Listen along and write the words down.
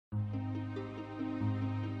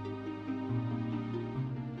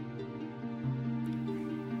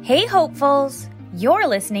Hey hopefuls! You're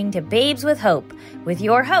listening to Babes with Hope with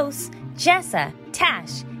your hosts, Jessa,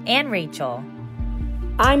 Tash, and Rachel.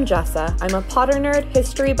 I'm Jessa. I'm a Potter nerd,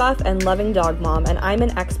 history buff, and loving dog mom, and I'm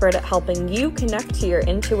an expert at helping you connect to your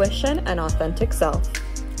intuition and authentic self.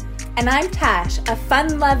 And I'm Tash, a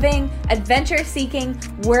fun-loving, adventure-seeking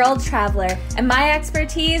world traveler, and my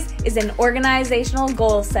expertise is in organizational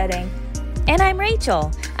goal setting. And I'm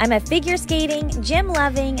Rachel. I'm a figure skating,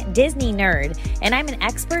 gym-loving Disney nerd, and I'm an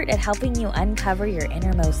expert at helping you uncover your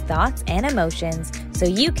innermost thoughts and emotions so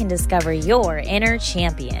you can discover your inner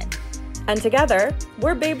champion. And together,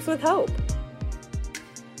 we're Babes with Hope.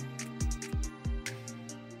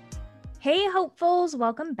 Hey hopefuls,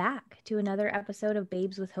 welcome back to another episode of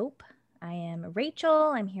Babes with Hope. I am Rachel.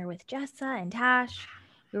 I'm here with Jessa and Tash.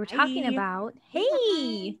 We were talking about,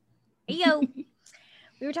 hey yo.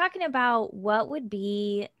 We were talking about what would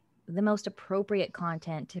be the most appropriate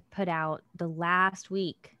content to put out the last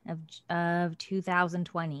week of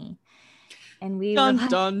 2020. And we dun, were like,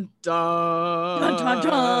 dun, dun, dun,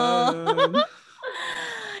 dun.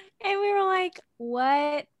 And we were like,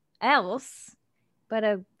 what else but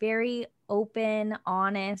a very open,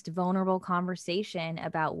 honest, vulnerable conversation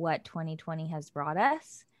about what 2020 has brought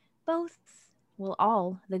us? Both, well,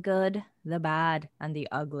 all the good, the bad, and the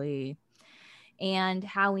ugly. And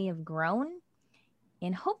how we have grown.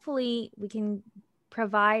 And hopefully we can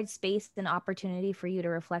provide space and opportunity for you to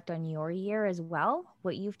reflect on your year as well,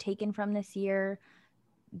 what you've taken from this year,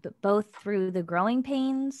 both through the growing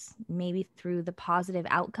pains, maybe through the positive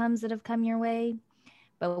outcomes that have come your way.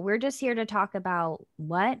 But we're just here to talk about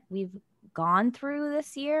what we've gone through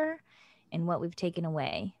this year and what we've taken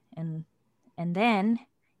away. And then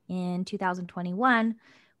in 2021,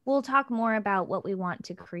 we'll talk more about what we want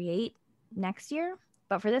to create next year.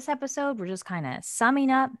 But for this episode, we're just kind of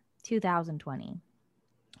summing up 2020.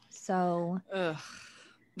 So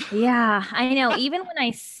yeah, I know. Even when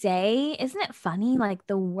I say, isn't it funny? Like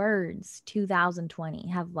the words 2020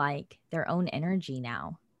 have like their own energy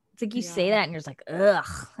now. It's like you say that and you're just like, ugh,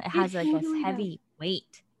 it has like this heavy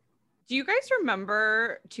weight. Do you guys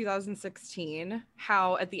remember 2016?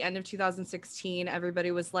 How at the end of 2016,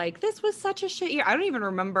 everybody was like, this was such a shit year. I don't even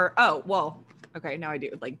remember. Oh, well, okay, now I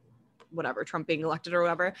do. Like, whatever, Trump being elected or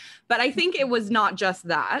whatever. But I think it was not just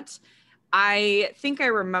that. I think I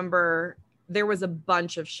remember there was a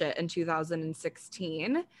bunch of shit in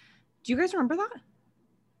 2016. Do you guys remember that?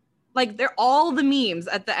 Like, they're all the memes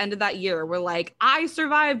at the end of that year were like, I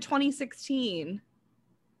survived 2016.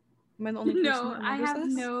 Am I the only person No, that I remembers have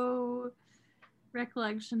this? no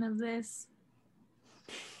recollection of this.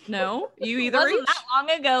 No? You It either, wasn't Reach? that long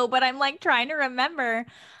ago, but I'm like trying to remember.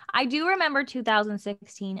 I do remember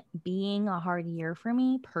 2016 being a hard year for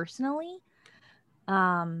me personally.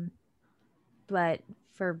 But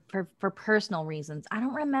for personal reasons, I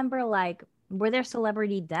don't remember, like, were there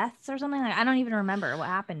celebrity deaths or something? Like, I don't even remember what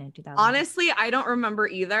happened in 2000. Honestly, I don't remember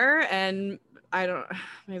either. And I don't,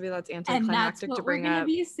 maybe that's And anticlimactic that's to what we're bring going to up.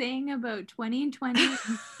 be saying about 2020 and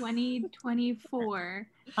 2024.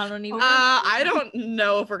 I don't even. I don't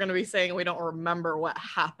know if we're going to be saying we don't remember what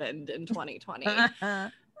happened in 2020.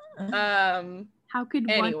 How could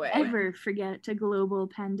Anyway. one ever forget a global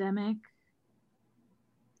pandemic?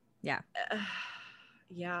 Yeah.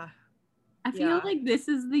 Yeah. I feel Yeah. like this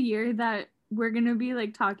is the year that we're going to be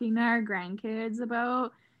like talking to our grandkids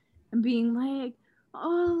about and being like,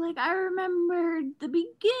 oh, like I remember the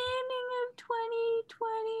beginning of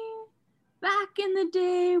 2020, back in the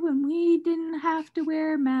day when we didn't have to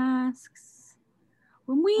wear masks,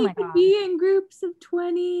 when we could be in groups of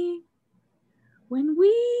 20, when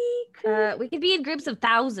we could be in groups of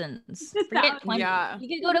thousands. Forget 20. Yeah. You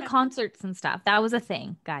could go to concerts and stuff. That was a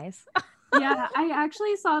thing, guys. Yeah, I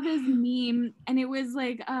actually saw this meme and it was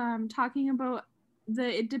like talking about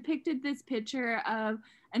it depicted this picture of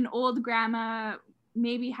an old grandma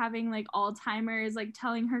maybe having like Alzheimer's, like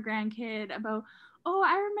telling her grandkid about, oh,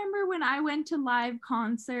 I remember when I went to live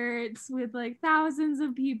concerts with like thousands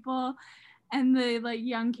of people, and the like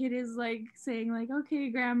young kid is like saying like, okay,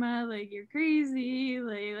 grandma, like you're crazy,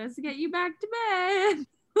 like let's get you back to bed.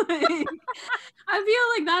 Like, I feel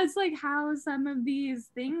like that's like how some of these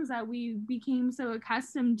things that we became so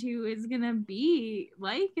accustomed to is gonna be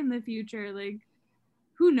like in the future. Like,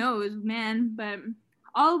 who knows, man? But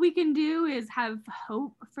all we can do is have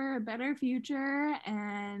hope for a better future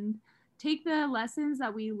and take the lessons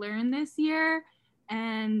that we learned this year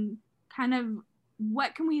and kind of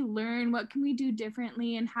what can we learn, what can we do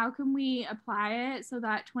differently, and how can we apply it so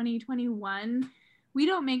that 2021 we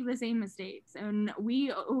don't make the same mistakes and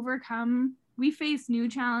we face new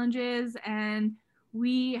challenges and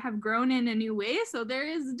we have grown in a new way. So there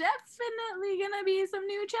is definitely going to be some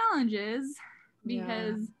new challenges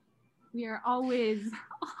because we are always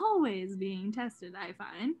being tested, I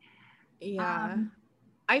find. Yeah.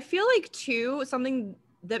 I feel like too, something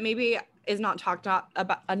that maybe is not talked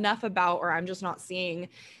about enough about, or I'm just not seeing,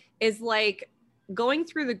 is like going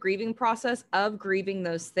through the grieving process of grieving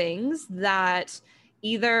those things that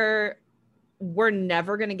either we're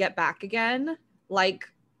never going to get back again, like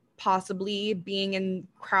possibly being in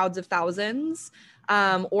crowds of thousands,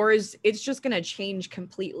 or it's just going to change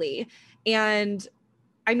completely. And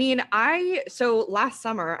I mean, so last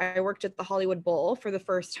summer I worked at the Hollywood Bowl for the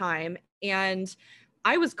first time, and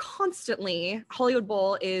I was constantly, Hollywood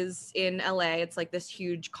Bowl is in LA. It's like this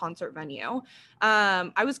huge concert venue.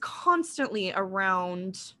 I was constantly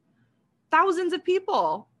around thousands of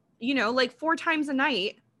people, you know, like 4 times a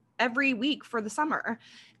night every week for the summer.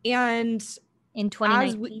 And in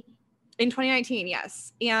 2019? In 2019,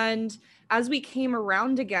 yes. And as we came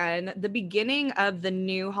around again, the beginning of the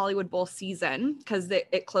new Hollywood Bowl season, because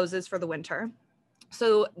it closes for the winter.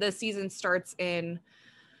 So the season starts in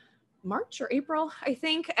March or April, I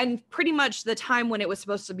think. And pretty much the time when it was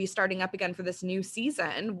supposed to be starting up again for this new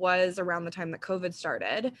season was around the time that COVID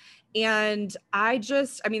started. And I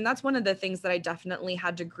mean, that's one of the things that I definitely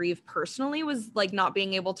had to grieve personally, was like not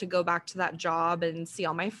being able to go back to that job and see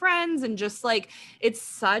all my friends. And just like, it's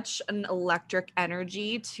such an electric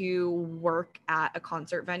energy to work at a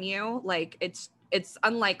concert venue. Like it's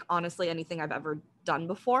unlike honestly anything I've ever done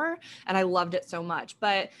before, and I loved it so much.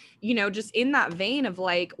 But you know, just in that vein of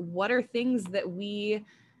like, what are things that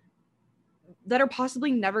are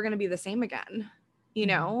possibly never going to be the same again, you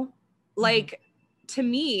know? Like, to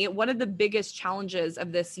me, one of the biggest challenges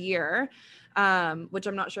of this year, which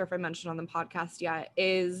I'm not sure if I mentioned on the podcast yet,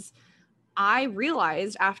 is I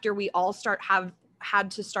realized after we all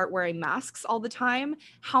had to start wearing masks all the time,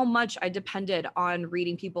 how much I depended on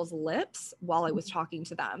reading people's lips while I was talking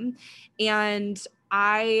to them. And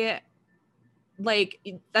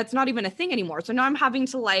that's not even a thing anymore. So now I'm having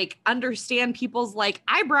to like understand people's like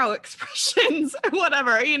eyebrow expressions or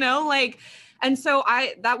whatever, you know, like, and so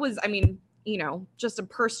that was, I mean, you know, just a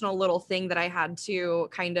personal little thing that I had to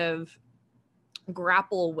kind of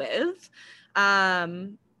grapple with.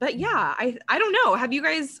 But yeah, I don't know. Have you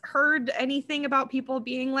guys heard anything about people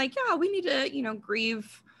being like, yeah, we need to, you know,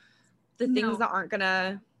 grieve the things that aren't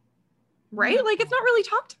gonna, right? No. Like, it's not really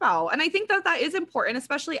talked about. And I think that is important,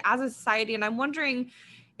 especially as a society. And I'm wondering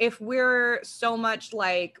if we're so much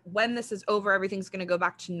like, when this is over, everything's gonna go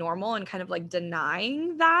back to normal, and kind of like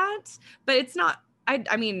denying that. But it's not,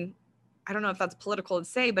 I mean, I don't know if that's political to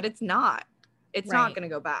say, but it's not not gonna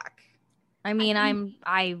go back. I mean,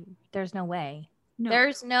 there's no way. No.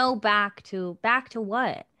 There's no back to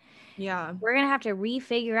what? Yeah. We're going to have to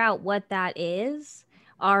refigure out what that is,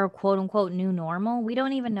 our quote unquote new normal. We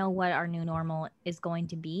don't even know what our new normal is going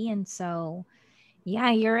to be. And so,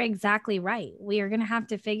 yeah, you're exactly right. We are going to have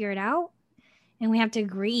to figure it out, and we have to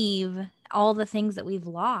grieve all the things that we've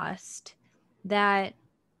lost. That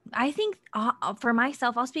I think for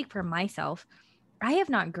myself, I'll speak for myself. I have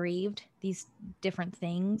not grieved these different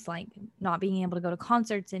things, like not being able to go to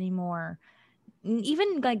concerts anymore,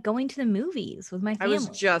 even like going to the movies with my family. I was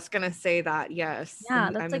just gonna say that. Yes. Yeah,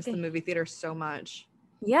 I miss the movie theater so much.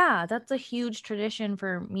 Yeah, that's a huge tradition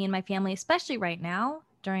for me and my family, especially right now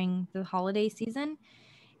during the holiday season.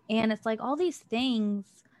 And it's like all these things.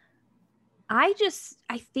 I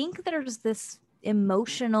think there's this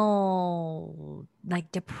emotional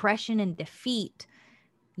like depression and defeat,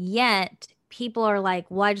 yet people are like,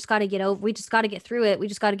 well, we just got to get through it. We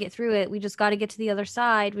just got to get through it. We just got to get to the other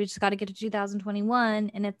side. We just got to get to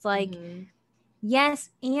 2021. And it's like, yes.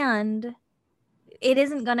 And it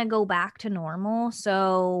isn't going to go back to normal.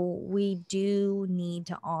 So we do need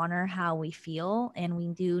to honor how we feel, and we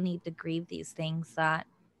do need to grieve these things that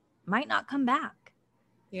might not come back.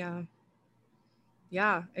 Yeah.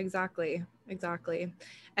 Yeah, exactly.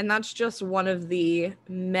 And that's just one of the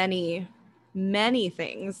many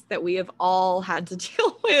things that we have all had to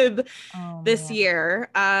deal with this year.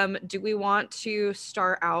 Do we want to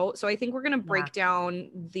start out? So I think we're going to break down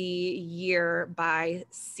the year by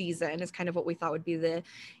season is kind of what we thought would be the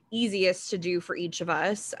easiest to do for each of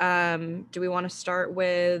us. Do we want to start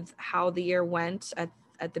with how the year went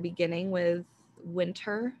at the beginning with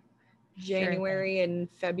winter, January and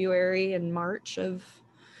February and March of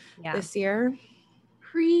this year?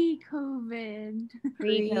 Pre-COVID.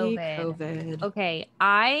 Okay,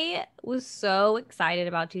 I was so excited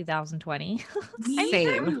about 2020.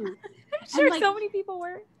 Same. sure like, so many people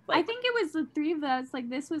were. I think it was the three of us. Like,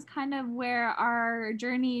 this was kind of where our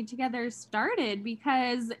journey together started,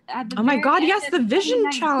 because at the Oh my very God, end yes, of the vision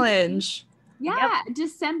 2019 challenge. Yeah,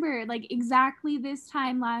 December, like exactly this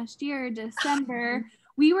time last year, December,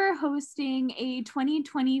 we were hosting a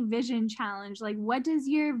 2020 vision challenge. Like, what does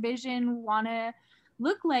your vision want to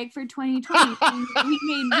look like for 2020? We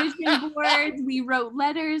made vision boards, we wrote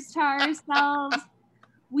letters to ourselves.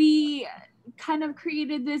 We kind of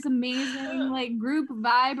created this amazing like group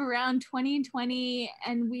vibe around 2020,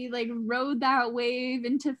 and we like rode that wave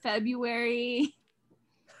into February.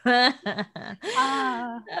 Oh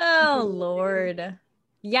Lord.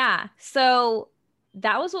 Yeah. So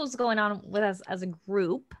that was what was going on with us as a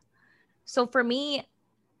group. So for me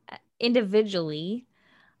individually,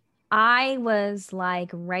 I was like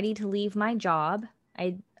ready to leave my job.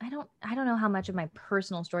 I don't know how much of my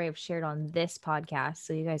personal story I've shared on this podcast,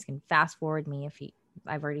 so you guys can fast forward me if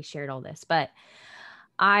I've already shared all this, but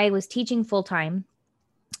I was teaching full time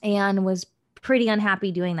and was pretty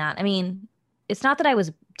unhappy doing that. I mean, it's not that I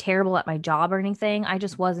was terrible at my job or anything. I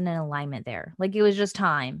just wasn't in alignment there. Like, it was just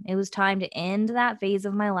time. It was time to end that phase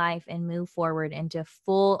of my life and move forward into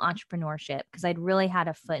full entrepreneurship, because I'd really had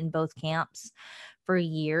a foot in both camps for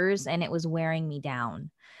years and it was wearing me down.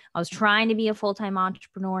 I was trying to be a full-time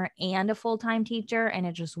entrepreneur and a full-time teacher, and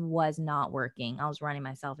it just was not working. I was running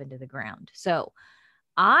myself into the ground. So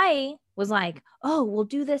I was like, oh, we'll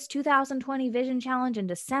do this 2020 Vision Challenge in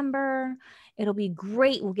December. It'll be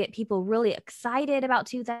great. We'll get people really excited about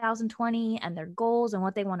 2020 and their goals and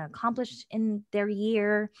what they want to accomplish in their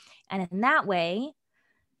year. And in that way,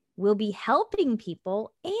 we'll be helping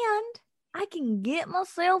people, and I can get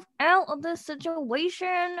myself out of this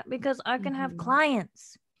situation because I can have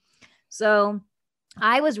clients. So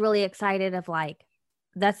I was really excited of like,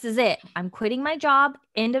 this is it. I'm quitting my job.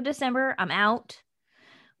 End of December. I'm out.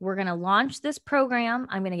 We're going to launch this program.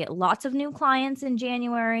 I'm going to get lots of new clients in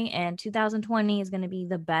January, and 2020 is going to be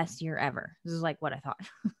the best year ever. This is like what I thought.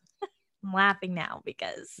 I'm laughing now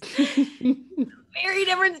because very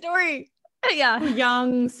different story. Yeah.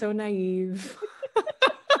 Young, so naive.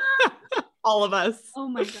 All of us. Oh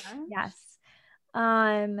my God. Yes.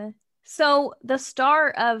 So the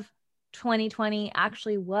start of 2020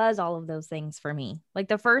 actually was all of those things for me. Like,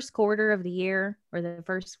 the first quarter of the year, or the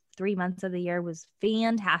first 3 months of the year, was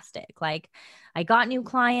fantastic. Like, I got new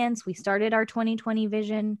clients. We started our 2020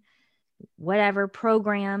 vision, whatever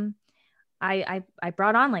program. I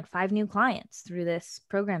brought on like 5 new clients through this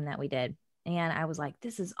program that we did. And I was like,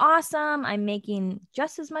 this is awesome. I'm making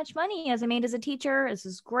just as much money as I made as a teacher. This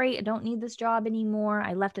is great. I don't need this job anymore.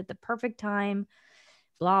 I left at the perfect time,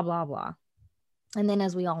 blah, blah, blah. And then,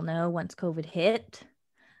 as we all know, once COVID hit,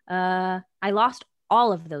 I lost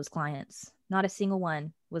all of those clients. Not a single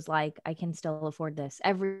one was like, I can still afford this.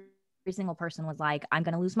 Every single person was like, I'm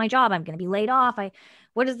going to lose my job. I'm going to be laid off.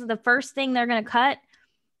 What is the first thing they're going to cut?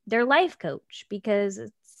 Their life coach, because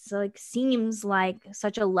it's like, seems like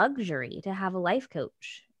such a luxury to have a life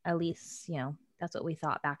coach. At least, that's what we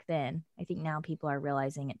thought back then. I think now people are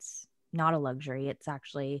realizing it's not a luxury. It's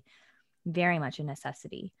actually very much a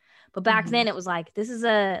necessity. But back then it was like, this is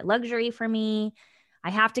a luxury for me. I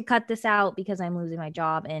have to cut this out because I'm losing my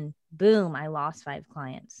job. And boom, I lost 5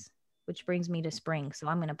 clients, which brings me to spring. So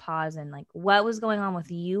I'm going to pause and like, what was going on with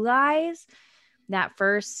you guys that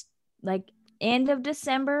first, like, end of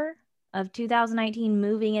December of 2019,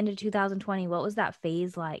 moving into 2020? What was that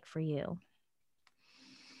phase like for you?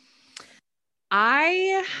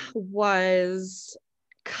 I was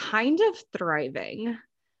kind of thriving.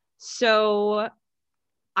 So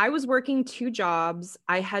I was working 2 jobs.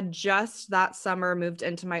 I had just that summer moved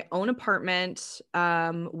into my own apartment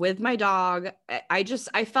with my dog. I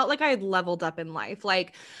felt like I had leveled up in life.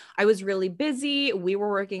 Like, I was really busy. We were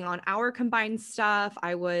working on our combined stuff.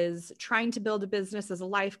 I was trying to build a business as a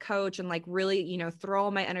life coach and like really, throw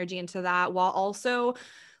all my energy into that, while also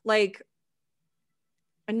like,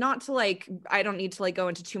 and not to like, I don't need to like go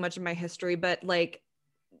into too much of my history, but like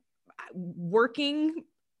working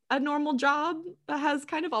a normal job has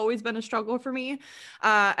kind of always been a struggle for me.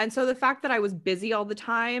 And so the fact that I was busy all the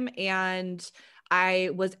time and I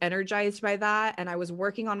was energized by that, and I was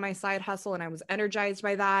working on my side hustle and I was energized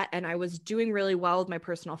by that, and I was doing really well with my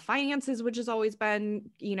personal finances, which has always been,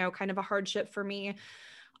 kind of a hardship for me.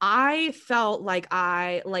 I felt like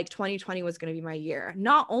 2020 was going to be my year.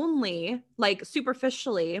 Not only like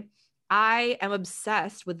superficially, I am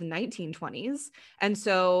obsessed with the 1920s. And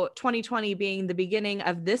so 2020 being the beginning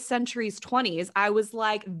of this century's 20s, I was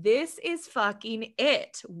like, this is fucking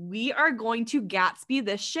it. We are going to Gatsby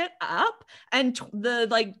this shit up. And the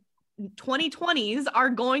like 2020s are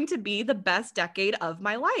going to be the best decade of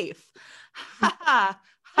my life. Ha ha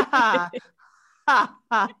ha ha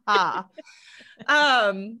ha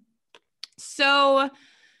ha. So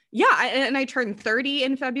yeah, I turned 30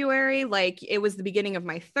 in February. Like it was the beginning of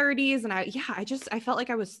my 30s, and I felt like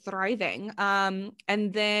I was thriving. And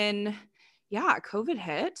then COVID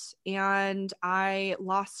hit, and I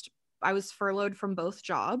was furloughed from both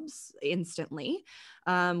jobs instantly,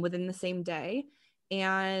 within the same day.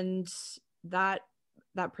 And that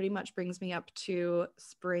pretty much brings me up to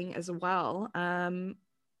spring as well.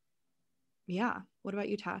 What about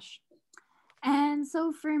you, Tash? And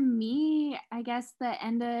so for me, I guess the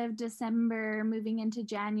end of December, moving into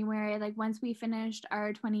January, like once we finished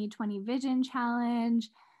our 2020 Vision Challenge,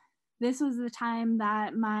 this was the time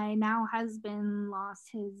that my now husband lost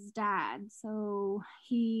his dad. So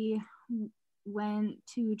he went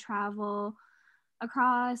to travel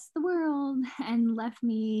across the world and left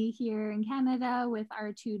me here in Canada with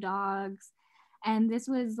our 2 dogs. And this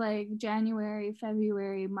was like January,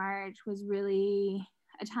 February, March was really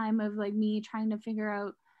a time of like me trying to figure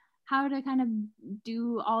out how to kind of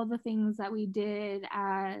do all the things that we did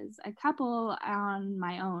as a couple on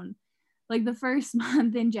my own. Like the first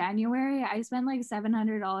month in January, I spent like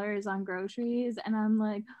 $700 on groceries, and I'm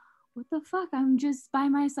like, what the fuck? I'm just by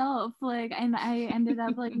myself. Like, and I ended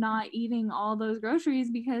up like not eating all those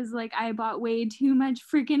groceries because like I bought way too much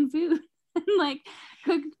freaking food. And like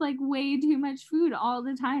cooked like way too much food all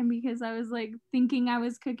the time because I was like thinking I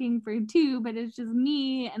was cooking for 2, but it's just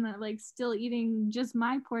me, and like still eating just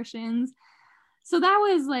my portions. So that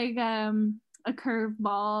was like a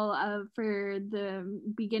curveball for the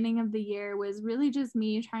beginning of the year, was really just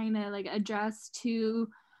me trying to like adjust to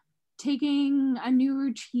taking a new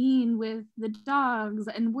routine with the dogs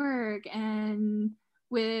and work, and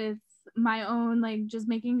with my own like just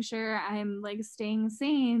making sure I'm like staying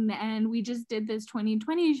sane. And we just did this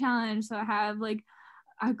 2020 challenge, so I have like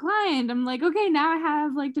a client. I'm like, okay, now I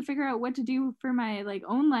have like to figure out what to do for my like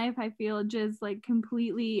own life. I feel just like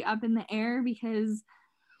completely up in the air because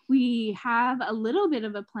we have a little bit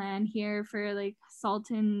of a plan here for like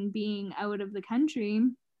Sultan being out of the country,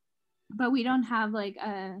 but we don't have like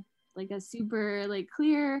a super like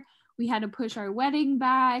clear. We had to push our wedding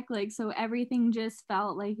back, like, so everything just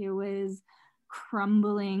felt like it was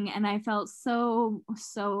crumbling, and I felt so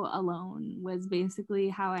alone, was basically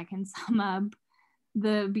how I can sum up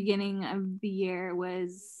the beginning of the year.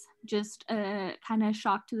 Was just a kind of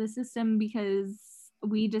shock to the system because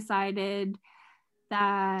we decided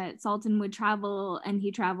that Sultan would travel, and he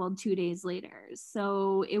traveled 2 days later.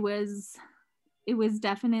 So it was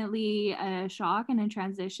definitely a shock and a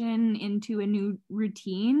transition into a new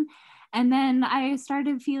routine. And then I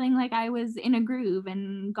started feeling like I was in a groove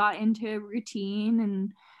and got into a routine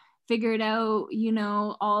and figured out, you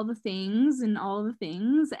know, all the things. And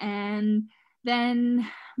then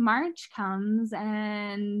March comes,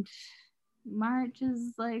 and March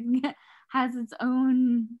is like has its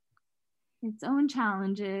own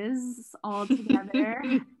challenges all together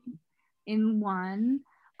in one.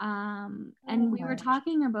 And we were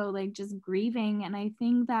talking about like just grieving, and I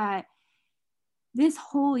think that this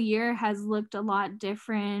whole year has looked a lot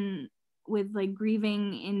different with like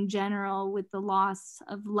grieving in general, with the loss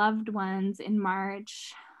of loved ones. In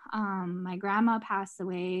March, my grandma passed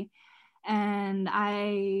away, and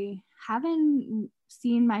I haven't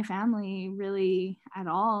seen my family really at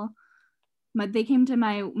all. But they came to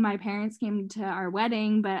my parents came to our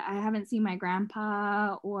wedding, but I haven't seen my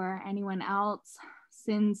grandpa or anyone else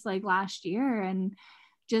since like last year. And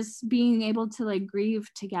just being able to like grieve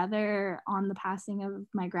together on the passing of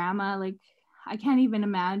my grandma, like I can't even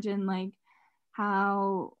imagine like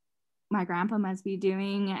how my grandpa must be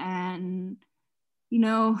doing. And you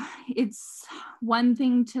know, it's one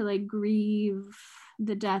thing to like grieve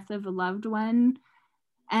the death of a loved one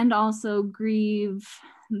and also grieve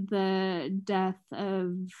the death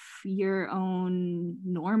of your own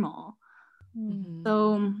normal. Mm-hmm.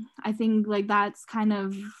 So I think like that's kind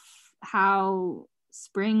of how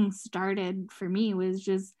spring started for me, was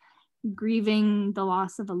just grieving the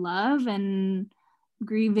loss of a love and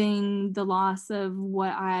grieving the loss of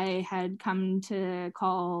what I had come to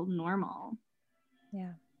call normal.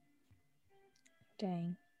 Yeah.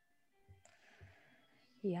 Dang.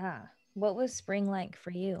 Yeah. What was spring like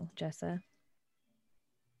for you, Jessa?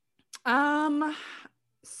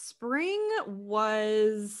 Spring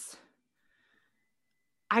was,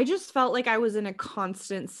 I just felt like I was in a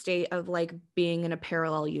constant state of like being in a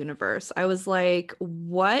parallel universe. I was like,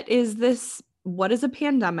 what is this? What is a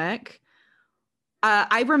pandemic?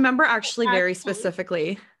 I remember actually very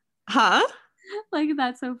specifically. Huh? Like,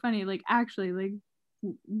 that's so funny. Like, actually, like,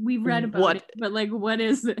 we've read about it, but like, what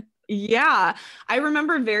is it? Yeah, I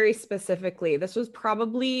remember very specifically. This was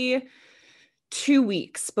probably 2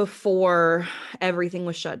 weeks before everything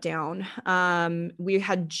was shut down. We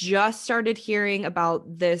had just started hearing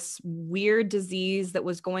about this weird disease that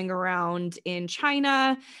was going around in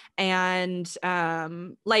China, and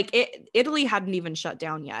Italy hadn't even shut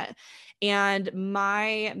down yet. And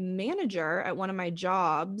my manager at one of my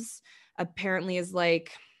jobs apparently is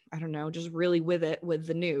like, I don't know, just really with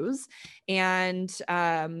the news. And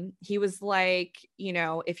he was like,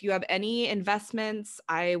 if you have any investments,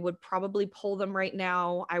 I would probably pull them right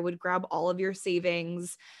now. I would grab all of your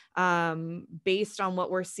savings based on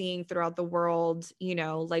what we're seeing throughout the world.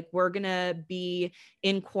 Like, we're going to be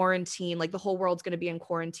in quarantine, like the whole world's going to be in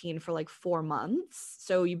quarantine for like 4 months.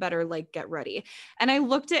 So you better like get ready. And I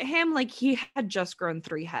looked at him like he had just grown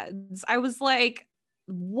 3 heads. I was like,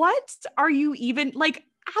 what are you even like?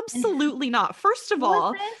 Absolutely not. First of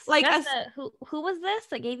all, like who was this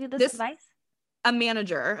that gave you this advice? A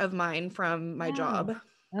manager of mine from my job.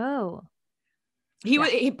 Oh,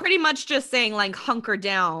 he pretty much just saying like, hunker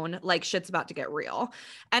down, like shit's about to get real.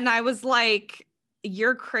 And I was like,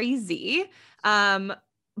 you're crazy. The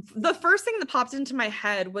first thing that popped into my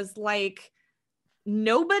head was like,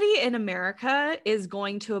 nobody in America is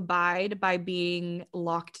going to abide by being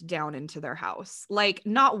locked down into their house. Like,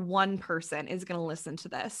 not one person is going to listen to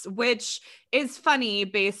this, which is funny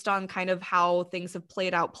based on kind of how things have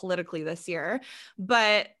played out politically this year.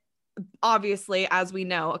 But obviously, as we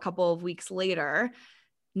know, a couple of weeks later,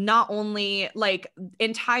 not only like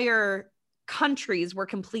entire countries were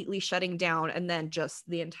completely shutting down, and then just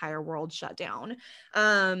the entire world shut down.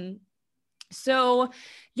 So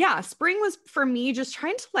yeah, spring was for me just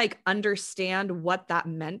trying to like understand what that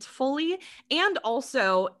meant fully. And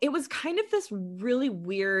also it was kind of this really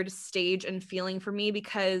weird stage and feeling for me,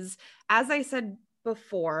 because as I said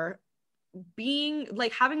before, being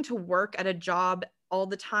like having to work at a job all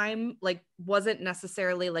the time, like wasn't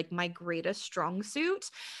necessarily like my greatest strong suit.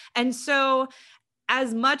 And so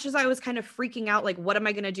as much as I was kind of freaking out, like, what am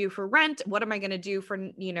I going to do for rent? What am I going to do for,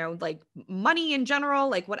 like money in general,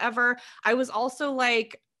 like whatever. I was also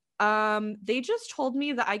like, they just told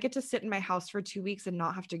me that I get to sit in my house for 2 weeks and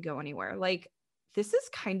not have to go anywhere. Like, this is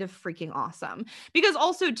kind of freaking awesome. Because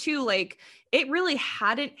also too, like, it really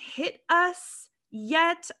hadn't hit us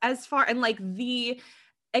yet as far, and like the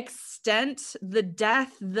extent, the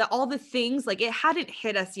death, all the things, like it hadn't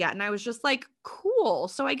hit us yet. And I was just like, cool.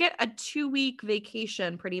 So I get a 2-week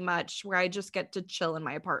vacation pretty much where I just get to chill in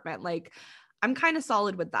my apartment. Like, I'm kind of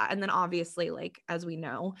solid with that. And then obviously, like, as we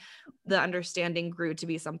know, the understanding grew to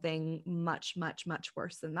be something much, much, much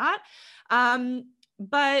worse than that.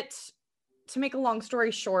 But to make a long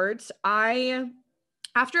story short, after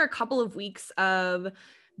a couple of weeks of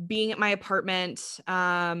being at my apartment,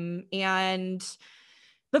 and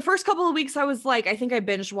the first couple of weeks I was like, I think I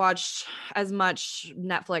binge watched as much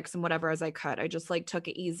Netflix and whatever as I could. I just like took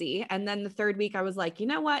it easy. And then the third week I was like, you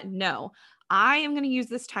know what? No, I am going to use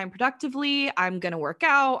this time productively. I'm going to work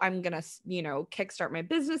out. I'm going to, kickstart my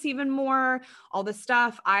business even more, all this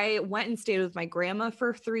stuff. I went and stayed with my grandma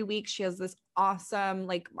for 3 weeks. She has this awesome,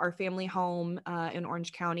 like our family home in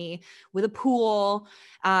Orange County with a pool.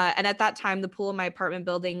 And at that time, the pool in my apartment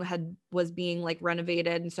building was being like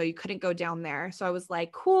renovated. And so you couldn't go down there. So I was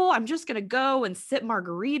like, cool, I'm just going to go and sip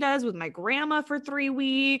margaritas with my grandma for 3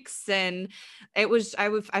 weeks. And it was,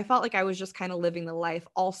 I felt like I was just kind of living the life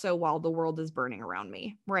also while the world is burning around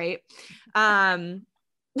me. Right.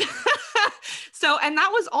 So, and that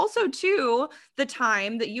was also too the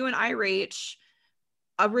time that you and I, Rach,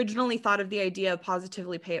 originally thought of the idea of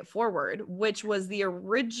Positively Pay It Forward, which was the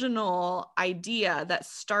original idea that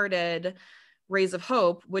started Rays of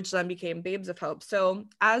Hope, which then became Babes of Hope. So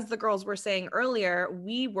as the girls were saying earlier,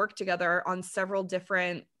 we worked together on several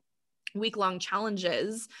different week-long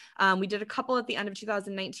challenges. We did a couple at the end of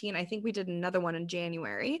 2019. I think we did another one in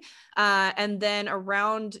January. And then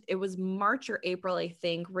around, it was March or April, I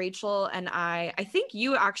think, Rachel and I think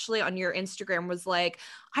you actually on your Instagram was like,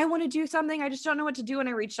 I want to do something. I just don't know what to do. And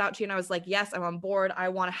I reached out to you and I was like, yes, I'm on board. I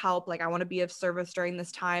want to help. Like, I want to be of service during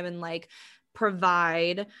this time and like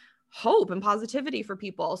provide hope and positivity for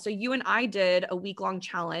people. So you and I did a week-long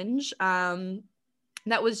challenge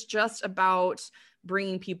that was just about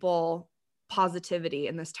bringing people positivity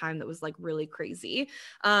in this time that was like really crazy.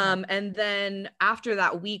 And then after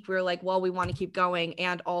that week, we were like, well, we want to keep going.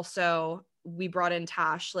 And also we brought in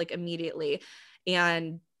Tash like immediately.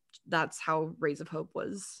 And that's how Rays of Hope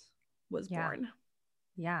was born.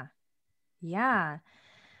 Yeah. Yeah.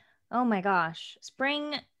 Oh my gosh.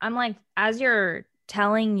 Spring, I'm like, as you're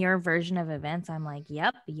telling your version of events, I'm like,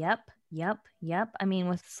 yep. Yep. I mean,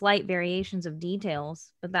 with slight variations of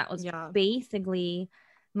details, but that was basically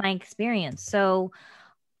my experience. So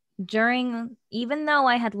even though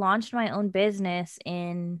I had launched my own business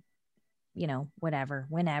in,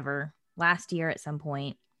 whenever, last year at some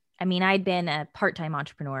point, I mean, I'd been a part-time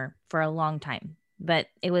entrepreneur for a long time, but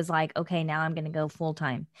it was like, okay, now I'm going to go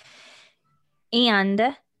full-time.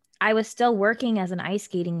 And I was still working as an ice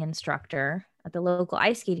skating instructor at the local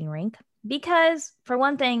ice skating rink because, for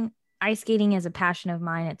one thing, ice skating is a passion of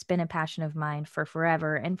mine. It's been a passion of mine for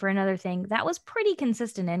forever. And for another thing, that was pretty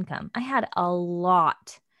consistent income. I had a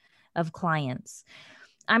lot of clients.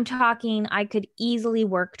 I'm talking, I could easily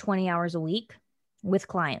work 20 hours a week with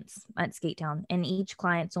clients at Skate Town, and each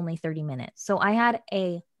client's only 30 minutes. So I had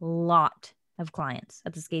a lot of clients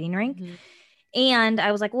at the skating rink. Mm-hmm. And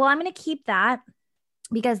I was like, well, I'm going to keep that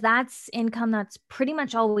because that's income that's pretty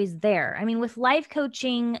much always there. I mean, with life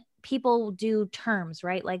coaching, people do terms,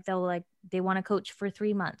 right? Like they want to coach for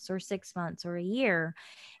 3 months or 6 months or a year.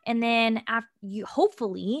 And then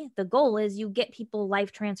hopefully the goal is you get people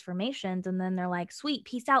life transformations and then they're like, sweet,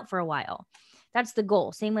 peace out for a while. That's the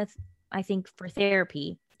goal. Same with, I think, for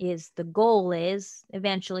therapy, is the goal is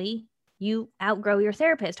eventually you outgrow your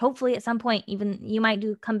therapist. Hopefully at some point, even you might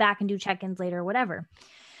come back and do check-ins later or whatever.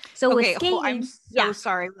 So okay, I'm so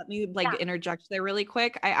sorry. Let me interject there really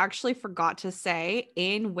quick. I actually forgot to say,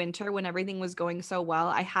 in winter when everything was going so well,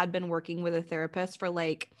 I had been working with a therapist for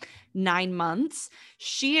like 9 months.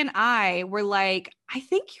 She and I were like, I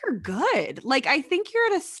think you're good. Like, I think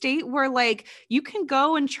you're at a state where like you can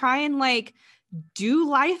go and try and like do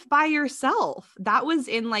life by yourself. That was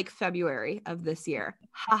in like February of this year.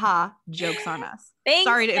 Haha, jokes on us. Thanks,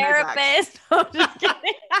 sorry to therapist. No, just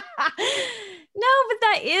kidding. No, but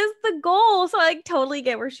that is the goal. So I totally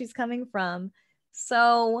get where she's coming from.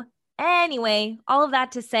 So anyway, all of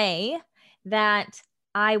that to say that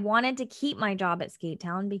I wanted to keep my job at Skate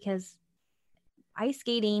Town because ice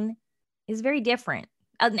skating is very different.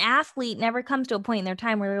 An athlete never comes to a point in their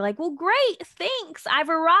time where they're like, well, great, thanks, I've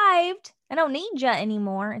arrived. I don't need you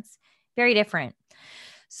anymore. It's very different.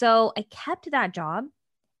 So I kept that job.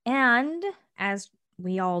 And as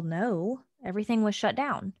we all know, everything was shut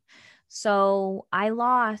down. So I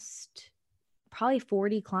lost probably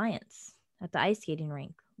 40 clients at the ice skating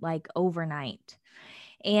rink, like overnight.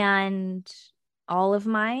 And all of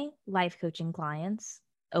my life coaching clients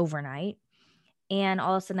overnight. And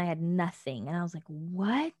all of a sudden I had nothing. And I was like,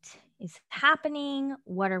 what is happening?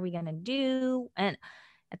 What are we going to do? And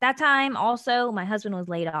at that time, also, my husband was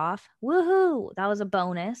laid off. Woohoo. That was a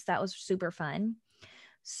bonus. That was super fun.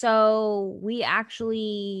 So we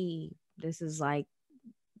actually, this is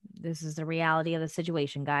the reality of the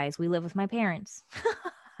situation, guys. We live with my parents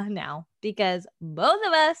now because both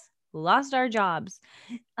of us lost our jobs.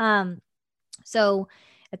 So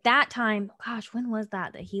at that time, gosh, when was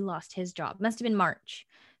that he lost his job? Must have been March.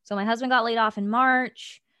 So my husband got laid off in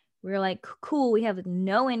March. We were like, cool, we have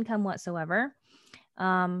no income whatsoever.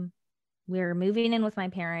 We're moving in with my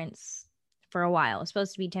parents for a while. It's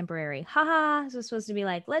supposed to be temporary. Haha. So it's supposed to be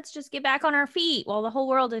like, let's just get back on our feet while the whole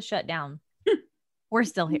world is shut down. We're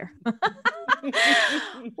still here. Woo!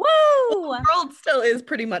 Well, the world still is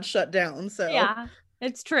pretty much shut down. So yeah,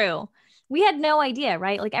 it's true. We had no idea,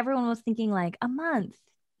 right? Like everyone was thinking like a month,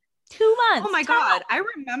 2 months. Oh my God. I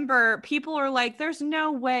remember people are like, there's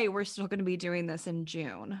no way we're still going to be doing this in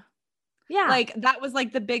June. Yeah. Like that was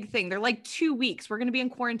like the big thing. They're like 2 weeks. We're going to be in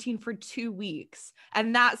quarantine for 2 weeks.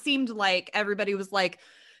 And that seemed like everybody was like,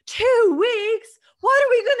 2 weeks? What are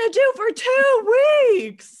we going to do for 2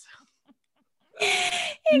 weeks?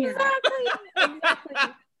 Exactly.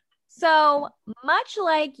 So much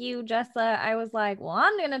like you, Jessa, I was like, well,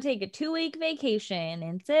 I'm going to take a 2-week vacation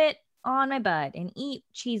and sit on my butt and eat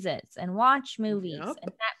Cheez-Its and watch movies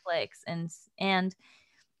and Netflix and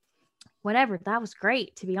whatever. That was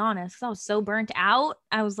great, to be honest. I was so burnt out.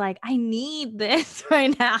 I was like, I need this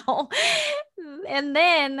right now. And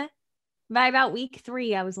then by about week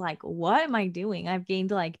 3, I was like, what am I doing? I've gained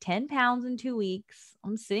like 10 pounds in 2 weeks.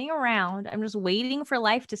 I'm sitting around. I'm just waiting for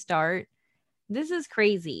life to start. This is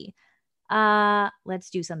crazy. Let's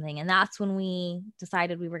do something. And that's when we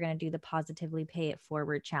decided we were going to do the Positively Pay It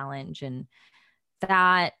Forward challenge. And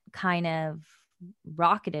that kind of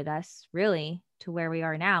rocketed us really to where we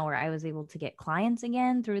are now, where I was able to get clients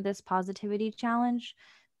again through this positivity challenge,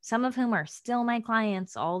 some of whom are still my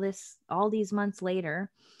clients all these months later.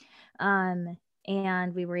 And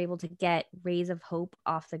we were able to get Rays of Hope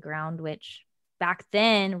off the ground, which back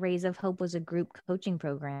then Rays of Hope was a group coaching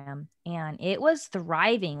program and it was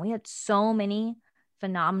thriving. We had so many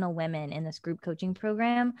phenomenal women in this group coaching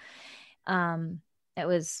program. It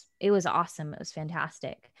was awesome. It was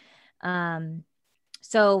fantastic.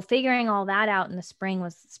 So figuring all that out in the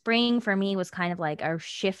spring for me was kind of like a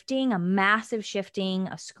massive shifting,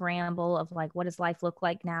 a scramble of like, what does life look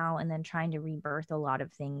like now? And then trying to rebirth a lot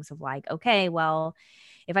of things of like, okay, well,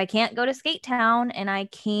 if I can't go to Skate Town and I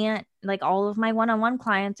can't, like, all of my one-on-one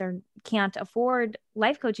clients can't afford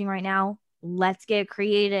life coaching right now, let's get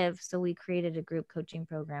creative. So we created a group coaching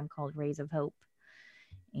program called Rays of Hope,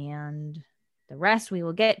 and the rest we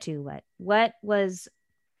will get to. But what was,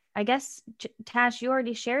 I guess, Tash, you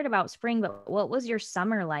already shared about spring, but what was your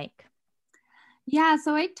summer like? Yeah,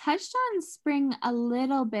 so I touched on spring a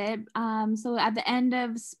little bit. So at the end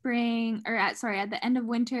of spring, at the end of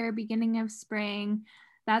winter, beginning of spring,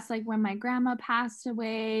 that's like when my grandma passed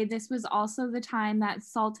away. This was also the time that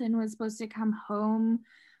Sultan was supposed to come home,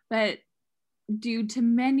 but due to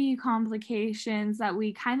many complications that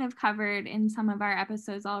we kind of covered in some of our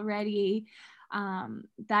episodes already,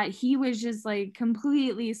 that he was just like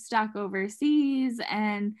completely stuck overseas.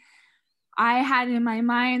 And I had in my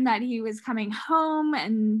mind that he was coming home,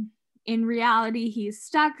 and in reality he's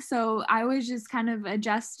stuck. So I was just kind of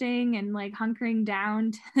adjusting and like hunkering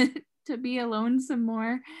down to be alone some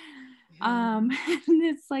more. And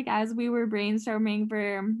it's like, as we were brainstorming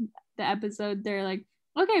for the episode, they're like,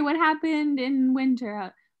 okay, what happened in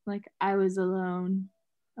winter? Like, I was alone.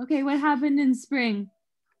 Okay, what happened in spring?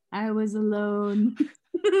 I was alone.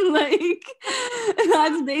 Like,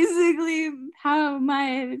 that's basically how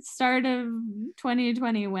my start of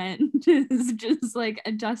 2020 went. Is just like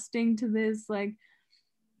adjusting to this like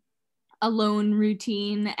alone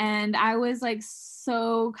routine. And I was like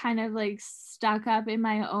so kind of like stuck up in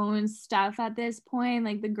my own stuff at this point.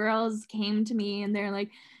 Like, the girls came to me and they're like,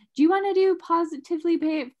 do you want to do Positively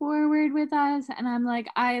Pay It Forward with us? And I'm like,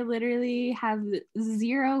 I literally have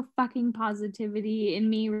zero fucking positivity in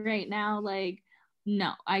me right now. Like,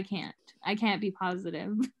 no, I can't be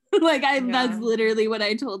positive. That's literally what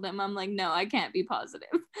I told them. I'm like, no, I can't be positive.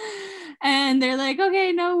 And they're like,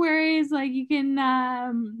 okay, no worries. Like, you can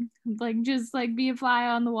like just like be a fly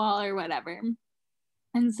on the wall or whatever.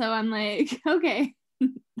 And so I'm like, okay,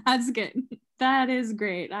 that's good. That is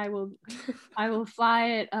great. I will fly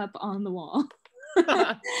it up on the wall.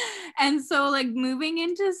 And so like moving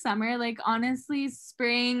into summer, like honestly,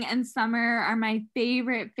 spring and summer are my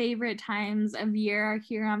favorite times of year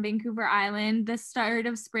here on Vancouver Island. The start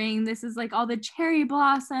of spring, this is like all the cherry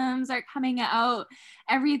blossoms are coming out.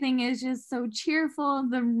 Everything is just so cheerful.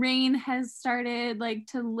 The rain has started like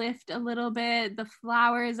to lift a little bit. The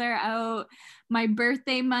flowers are out. My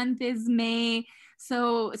birthday month is May.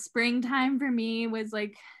 So springtime for me was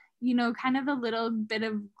like, you know, kind of a little bit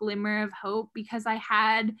of glimmer of hope, because I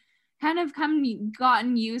had kind of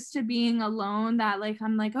gotten used to being alone, that like,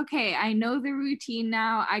 I'm like, okay, I know the routine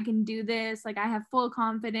now. I can do this. Like, I have full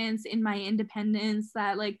confidence in my independence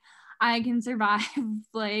that like I can survive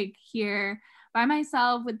like here by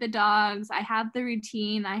myself with the dogs. I have the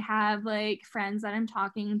routine. I have like friends that I'm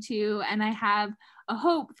talking to, and I have a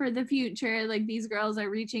hope for the future. Like, these girls are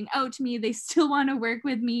reaching out to me. They still want to work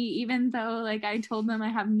with me, even though like I told them I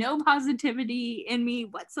have no positivity in me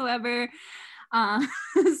whatsoever.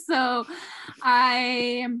 So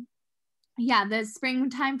the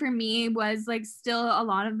springtime for me was like still a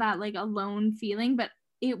lot of that like alone feeling, but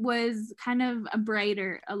it was kind of a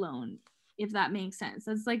brighter alone, if that makes sense.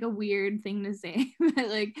 That's like a weird thing to say, but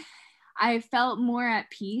like I felt more at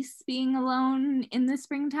peace being alone in the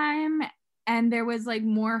springtime. And there was like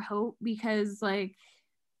more hope, because like,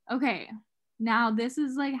 okay, now this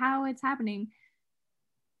is like how it's happening.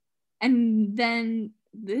 And then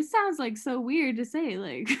this sounds like so weird to say,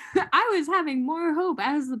 like I was having more hope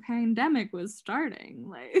as the pandemic was starting,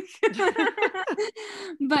 like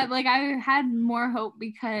but like I had more hope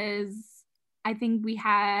because I think we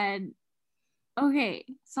had, okay,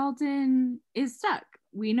 Sultan is stuck.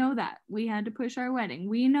 We know that. We had to push our wedding.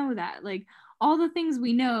 We know that. Like, all the things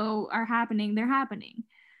we know are happening, they're happening.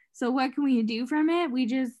 So what can we do from it? We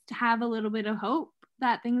just have a little bit of hope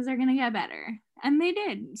that things are going to get better. And they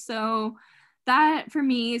did. So that for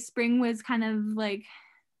me, spring was kind of like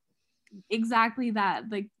exactly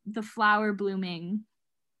that, like the flower blooming,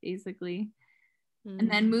 basically.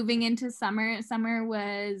 And then moving into summer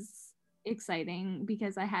was exciting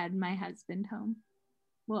because I had my husband home.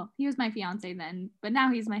 Well, he was my fiance then, but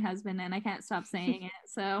now he's my husband and I can't stop saying it.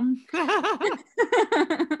 So,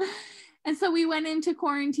 and so we went into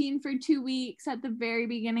quarantine for 2 weeks at the very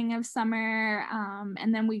beginning of summer.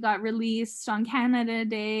 And then we got released on Canada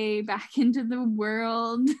Day back into the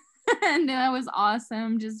world. And that was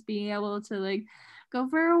awesome. Just being able to like go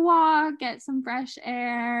for a walk, get some fresh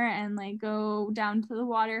air, and like go down to the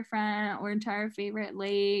waterfront or to our favorite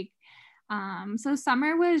lake. So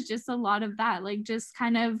summer was just a lot of that, like just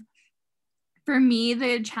kind of, for me,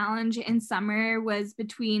 the challenge in summer was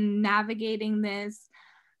between navigating this,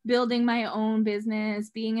 building my own business,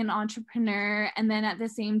 being an entrepreneur, and then at the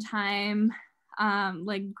same time,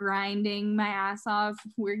 like grinding my ass off,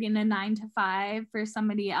 working a 9 to 5 for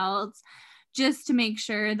somebody else, just to make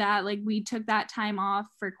sure that like we took that time off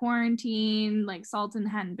for quarantine. Like Sultan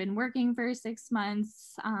hadn't been working for 6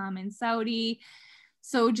 months in Saudi.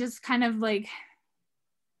 So just kind of like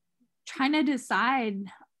trying to decide,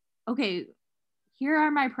 okay, here are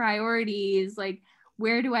my priorities. Like,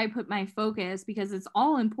 where do I put my focus? Because it's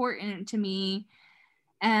all important to me.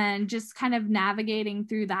 And just kind of navigating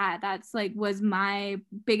through that. That's like was my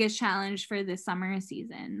biggest challenge for this summer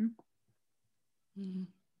season. Mm-hmm.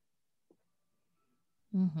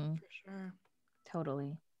 For sure.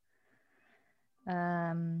 Totally.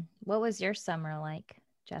 What was your summer like,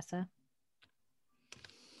 Jessa?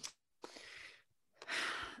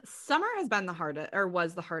 Summer has been the hardest, or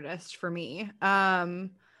was the hardest for me.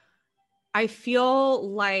 I feel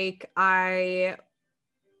like I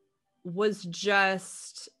was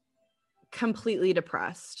just completely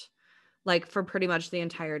depressed, like for pretty much the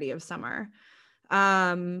entirety of summer.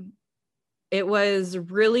 It was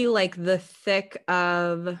really like the thick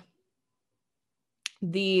of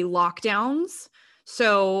the lockdowns.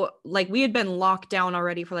 So like we had been locked down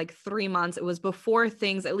already for like 3 months. It was before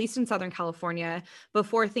things, at least in Southern California,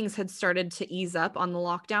 before things had started to ease up on the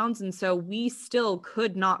lockdowns. And so we still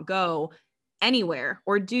could not go anywhere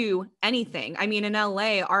or do anything. I mean, in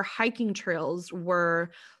LA, our hiking trails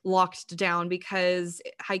were locked down because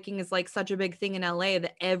hiking is like such a big thing in LA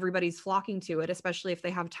that everybody's flocking to it, especially if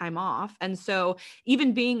they have time off. And so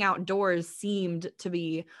even being outdoors seemed to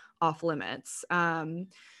be off limits.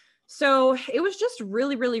 So it was just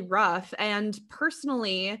really, really rough. And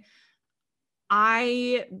personally,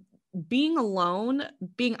 being alone,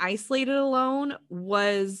 being isolated alone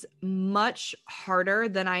was much harder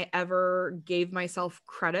than I ever gave myself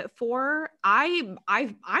credit for. I'm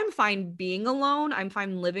fine being alone. I'm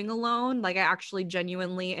fine living alone. Like I actually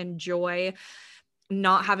genuinely enjoy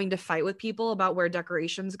not having to fight with people about where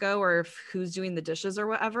decorations go or if who's doing the dishes or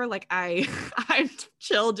whatever. Like I'm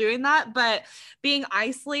chill doing that, but being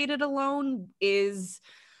isolated alone is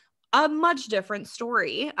a much different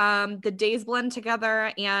story. The days blend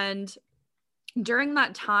together, and during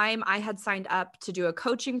that time, I had signed up to do a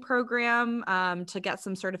coaching program to get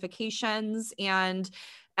some certifications, and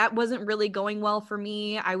that wasn't really going well for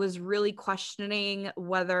me. I was really questioning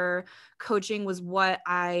whether coaching was what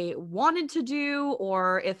I wanted to do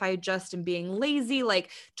or if I just am being lazy, like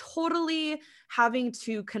totally having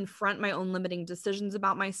to confront my own limiting decisions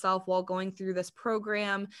about myself while going through this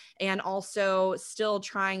program. And also still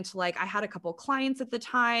trying to I had a couple clients at the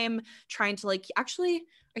time trying to actually,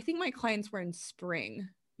 I think my clients were in spring.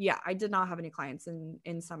 Yeah, I did not have any clients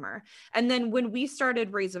in summer. And then when we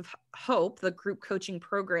started Rays of Hope, the group coaching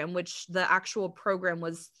program, which the actual program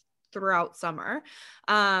was throughout summer,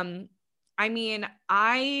 I mean,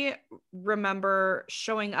 I remember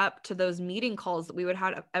showing up to those meeting calls that we would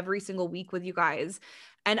have every single week with you guys.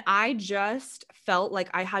 And I just felt like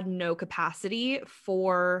I had no capacity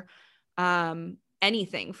for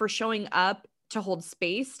anything, for showing up to hold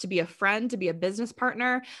space, to be a friend, to be a business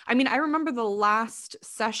partner. I mean, I remember the last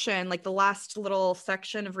session, like the last little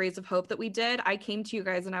section of Rays of Hope that we did, I came to you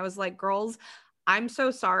guys and I was like, girls, I'm so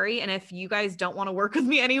sorry. And if you guys don't want to work with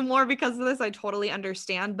me anymore because of this, I totally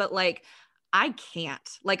understand. But I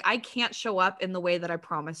can't show up in the way that I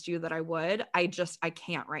promised you that I would. I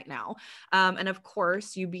can't right now. And of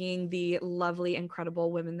course, you being the lovely,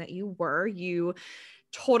 incredible women that you were, you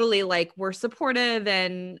totally were supportive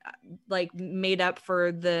and made up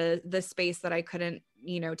for the space that I couldn't,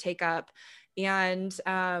 take up. And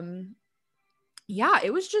yeah,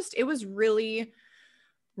 it was really,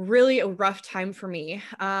 really a rough time for me.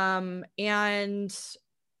 And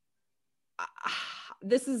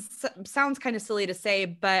this sounds kind of silly to say,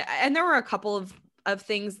 but, and there were a couple of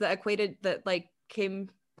things that equated that came,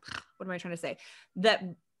 what am I trying to say? That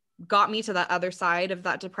got me to that other side of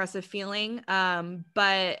that depressive feeling.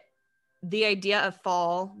 But the idea of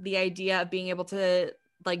fall, the idea of being able to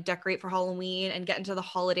decorate for Halloween and get into the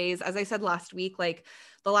holidays, as I said last week,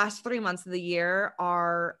 the last 3 months of the year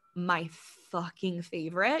are my fucking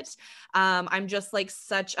favorite. I'm just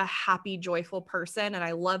such a happy, joyful person, and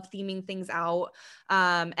I love theming things out.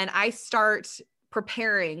 And I start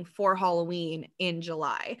preparing for Halloween in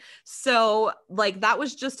July. So that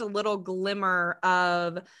was just a little glimmer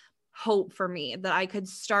of hope for me, that I could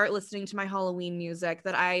start listening to my Halloween music,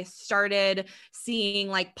 that I started seeing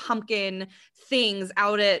like pumpkin things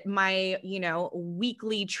out at my,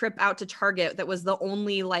 weekly trip out to Target. That was the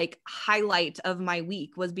only like highlight of my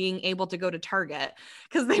week, was being able to go to Target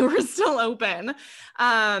because they were still open.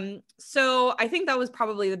 So I think that was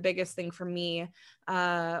probably the biggest thing for me,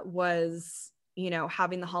 was,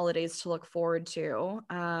 having the holidays to look forward to.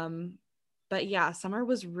 But yeah, summer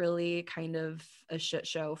was really kind of a shit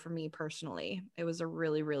show for me personally. It was a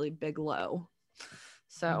really, really big low.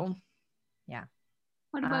 So, yeah.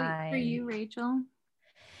 What about for you, Rachel?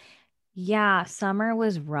 Yeah, summer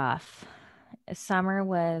was rough. Summer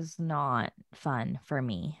was not fun for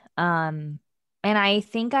me. And I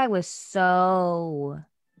think I was so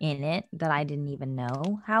in it that I didn't even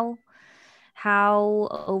know how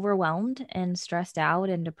overwhelmed and stressed out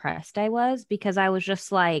and depressed I was, because I was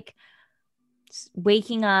just like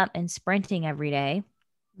waking up and sprinting every day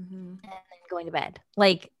and then going to bed.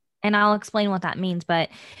 Like, and I'll explain what that means, but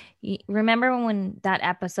remember when that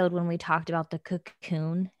episode when we talked about the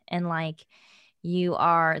cocoon, and like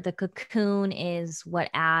the cocoon is what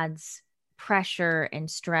adds pressure and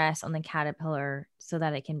stress on the caterpillar so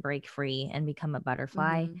that it can break free and become a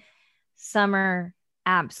butterfly. Summer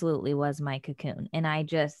absolutely was my cocoon, and I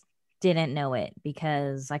just didn't know it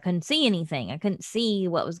because I couldn't see anything. I couldn't see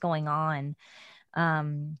what was going on.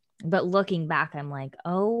 But looking back, I'm like,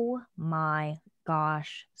 oh my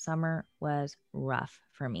gosh, summer was rough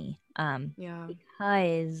for me.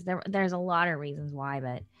 Because there's a lot of reasons why,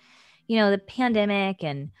 but the pandemic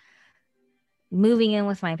and moving in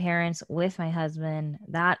with my parents, with my husband,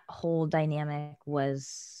 that whole dynamic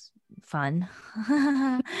was fun.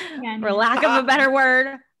 For lack of a better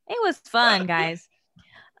word, it was fun, guys.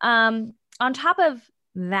 On top of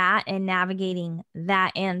that, and navigating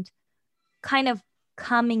that, and kind of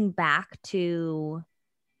coming back to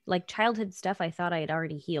like childhood stuff I thought I had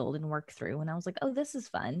already healed and worked through, and I was like, oh, this is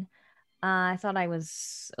fun. I thought I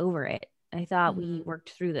was over it. I thought we worked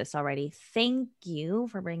through this already. Thank you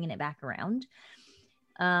for bringing it back around.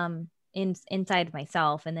 Inside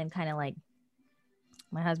myself, and then kind of like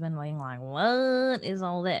my husband being like, what is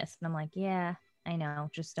all this? And I'm like, yeah, I know.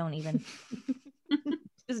 Just don't even.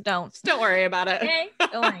 Just don't worry about it. Okay?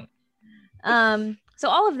 Don't worry. So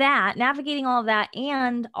all of that, navigating all of that,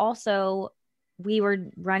 and also we were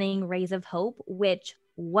running Rays of Hope, which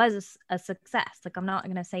was a success. Like, I'm not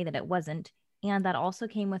going to say that it wasn't. And that also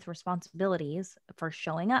came with responsibilities for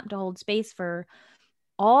showing up to hold space for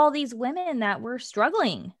all these women that were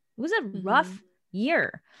struggling. It was a rough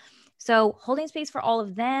year. So holding space for all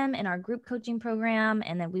of them in our group coaching program.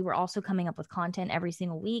 And then we were also coming up with content every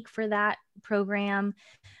single week for that program.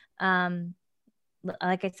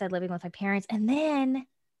 Like I said, living with my parents. And then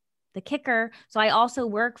the kicker. So I also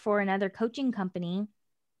work for another coaching company.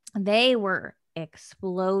 They were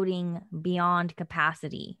exploding beyond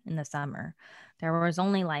capacity in the summer. There was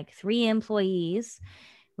only like 3 employees.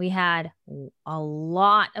 We had a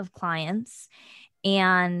lot of clients,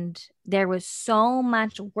 and there was so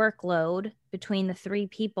much workload between the 3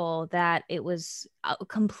 people that it was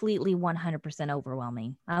completely 100%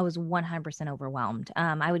 overwhelming. I was 100% overwhelmed.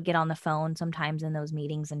 I would get on the phone sometimes in those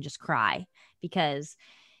meetings and just cry because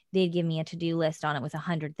they'd give me a to-do list on it with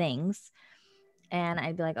 100 things. And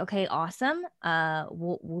I'd be like, okay, awesome.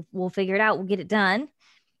 We'll figure it out. We'll get it done.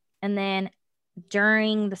 And then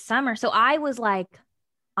during the summer, so I was like,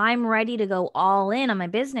 I'm ready to go all in on my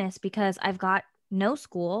business because I've got no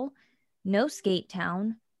school, no skate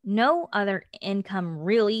town, no other income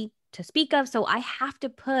really to speak of. So I have to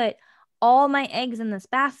put all my eggs in this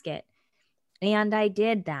basket. And I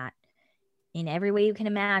did that in every way you can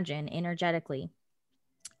imagine, energetically.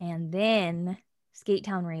 And then Skate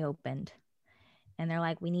Town reopened. And they're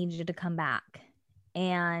like, we need you to come back.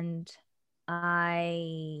 And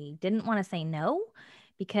I didn't want to say no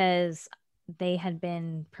because they had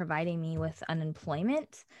been providing me with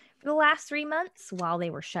unemployment for the last 3 months while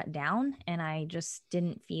they were shut down. And I just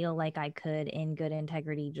didn't feel like I could, in good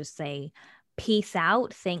integrity, just say, peace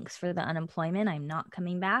out. Thanks for the unemployment. I'm not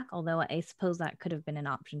coming back. Although I suppose that could have been an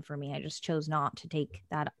option for me. I just chose not to take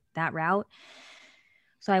that route.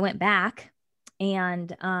 So I went back.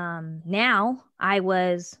 And now I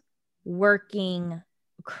was working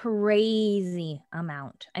crazy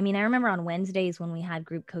amount. I mean, I remember on Wednesdays when we had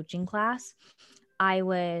group coaching class, I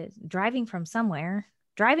was driving from somewhere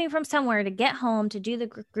to get home to do the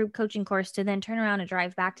group coaching course, to then turn around and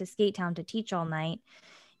drive back to Skate Town to teach all night,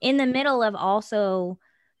 in the middle of also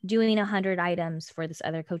doing 100 items for this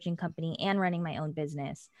other coaching company and running my own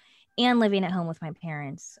business and living at home with my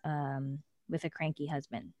parents with a cranky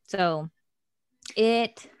husband. So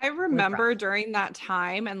I remember during that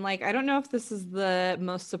time, and like, I don't know if this is the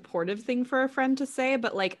most supportive thing for a friend to say,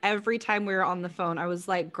 but like every time we were on the phone, I was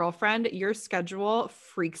like, girlfriend, your schedule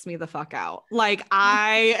freaks me the fuck out. Like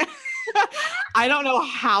I don't know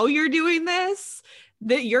how you're doing this,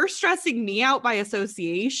 that you're stressing me out by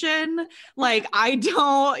association. Like I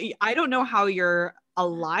don't know how you're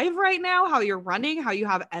alive right now, how you're running, how you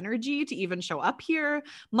have energy to even show up here,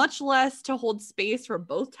 much less to hold space for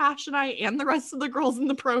both Tash and I and the rest of the girls in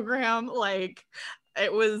the program. Like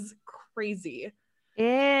it was crazy.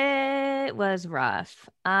 It was rough.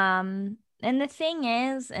 And the thing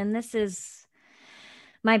is, and this is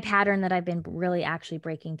my pattern that I've been really actually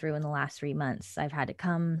breaking through in the last 3 months, I've had to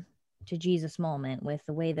come to Jesus moment with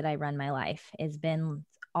the way that I run my life. It's been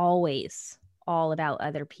always all about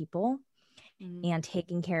other people and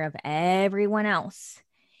taking care of everyone else.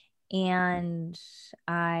 And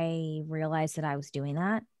I realized that I was doing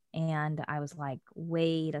that. And I was like,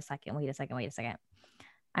 wait a second.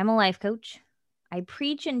 I'm a life coach. I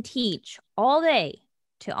preach and teach all day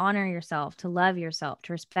to honor yourself, to love yourself,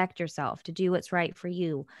 to respect yourself, to do what's right for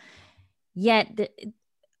you. Yet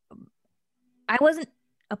I wasn't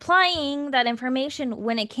applying that information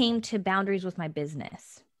when it came to boundaries with my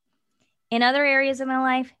business. In other areas of my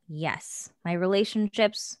life, yes, my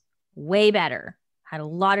relationships, way better. Had a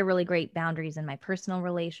lot of really great boundaries in my personal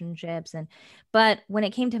relationships. But when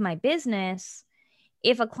it came to my business,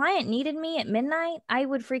 if a client needed me at midnight, I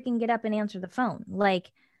would freaking get up and answer the phone.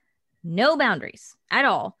 Like no boundaries at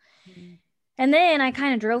all. And then I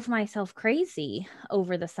kind of drove myself crazy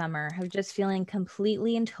over the summer of just feeling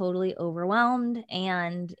completely and totally overwhelmed.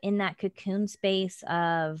 And in that cocoon space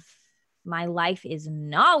of my life is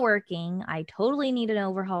not working, I totally need an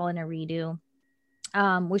overhaul and a redo,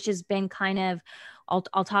 which has been kind of,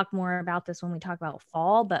 I'll talk more about this when we talk about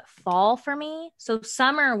fall, but fall for me. So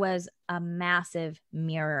summer was a massive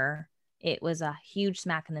mirror. It was a huge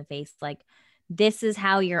smack in the face. Like, this is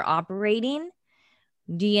how you're operating.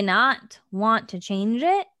 Do you not want to change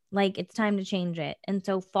it? Like, it's time to change it. And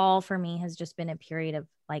so fall for me has just been a period of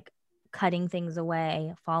like cutting things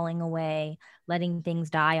away, falling away, letting things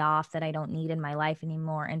die off that I don't need in my life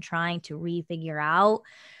anymore, and trying to refigure out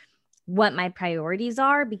what my priorities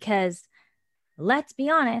are, because let's be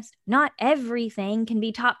honest, not everything can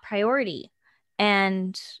be top priority.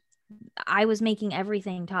 And I was making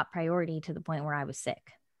everything top priority to the point where I was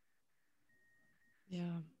sick.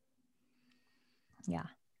 Yeah.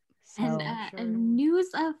 So, and news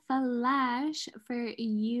of flash for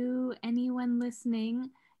you, anyone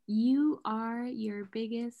listening, you are your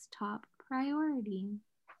biggest top priority.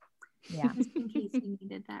 Yeah. Just in case you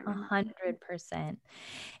needed that. 100%.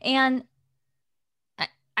 And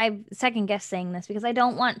I second guess saying this because I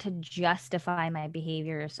don't want to justify my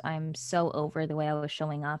behaviors. I'm so over the way I was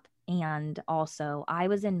showing up. And also I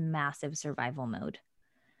was in massive survival mode.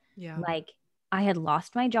 Yeah. Like, I had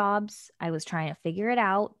lost my jobs. I was trying to figure it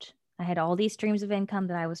out. I had all these streams of income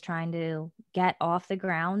that I was trying to get off the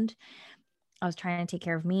ground. I was trying to take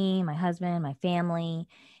care of me, my husband, my family.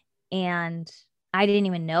 And I didn't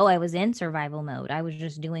even know I was in survival mode. I was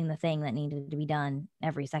just doing the thing that needed to be done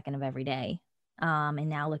every second of every day. And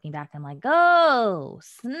now looking back, I'm like, oh,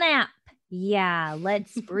 snap. Yeah,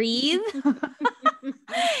 let's breathe.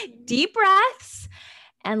 Deep breaths.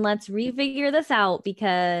 And let's refigure this out,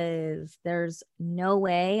 because there's no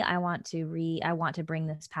way I want to bring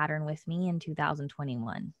this pattern with me in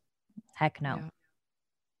 2021. Heck no. Yeah.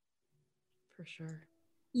 For sure.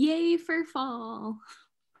 Yay for fall.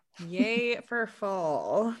 Yay for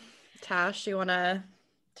fall. Tash, you want to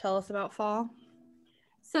tell us about fall?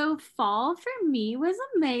 So fall for me was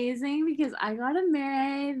amazing because I got to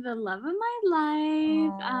marry the love of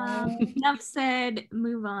my life. Enough said,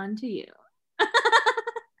 move on to you.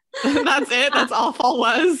 That's it. That's all fall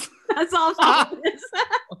was. That's all fall is.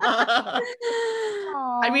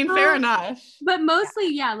 I mean, fair enough. But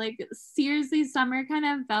mostly, yeah, like seriously, summer kind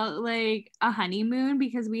of felt like a honeymoon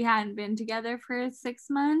because we hadn't been together for 6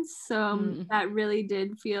 months. So that really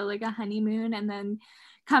did feel like a honeymoon. And then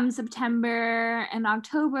come September and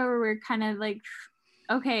October, we're kind of like,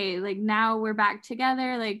 okay, like now we're back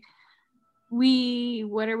together. Like,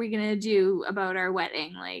 what are we going to do about our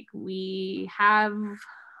wedding? Like, we have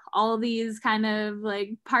all these kind of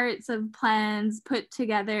like parts of plans put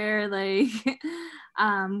together, like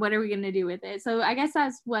what are we going to do with it? So I guess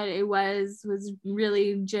that's what it was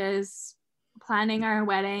really just planning our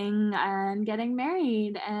wedding and getting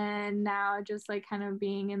married, and now just like kind of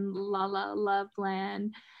being in la la love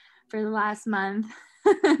land for the last month.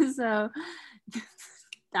 So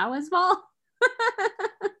that was fall.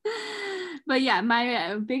 But yeah,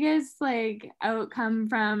 my biggest like outcome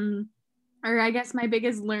from or I guess my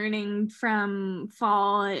biggest learning from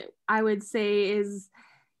fall, I would say, is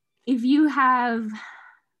if you have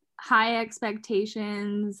high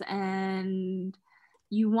expectations and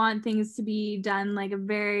you want things to be done like a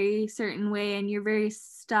very certain way, and you're very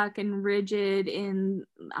stuck and rigid in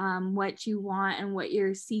what you want and what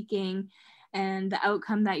you're seeking and the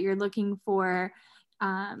outcome that you're looking for,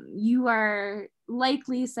 you are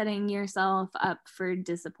likely setting yourself up for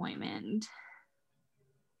disappointment.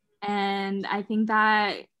 And I think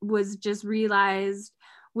that was just realized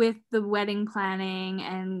with the wedding planning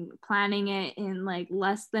and planning it in like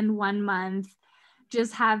less than 1 month,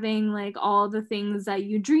 just having like all the things that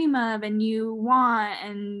you dream of and you want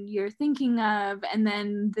and you're thinking of, and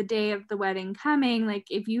then the day of the wedding coming, like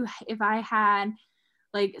if I had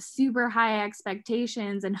like super high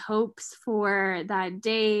expectations and hopes for that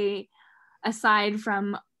day, aside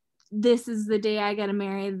from this is the day I get to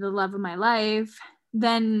marry the love of my life,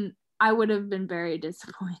 then I would have been very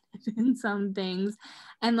disappointed in some things.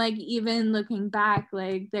 And like, even looking back,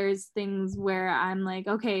 like there's things where I'm like,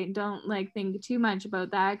 okay, don't like think too much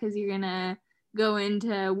about that, because you're gonna go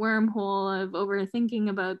into a wormhole of overthinking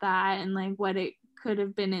about that and like what it could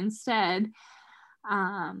have been instead.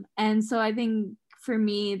 And so I think for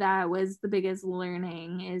me, that was the biggest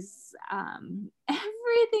learning, is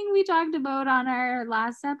everything we talked about on our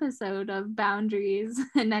last episode of boundaries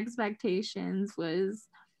and expectations was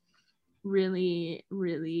really,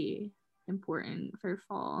 really important for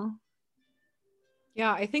fall.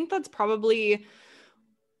 Yeah, I think that's probably,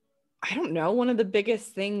 I don't know, one of the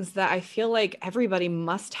biggest things that I feel like everybody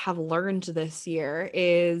must have learned this year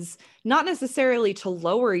is not necessarily to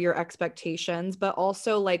lower your expectations, but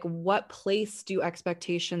also like, what place do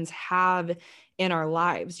expectations have in our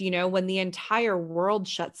lives? You know, when the entire world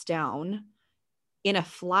shuts down in a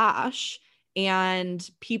flash, and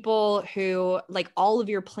people who like all of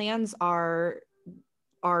your plans are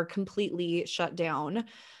completely shut down,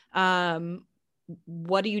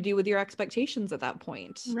 what do you do with your expectations at that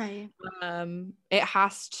point? Right. It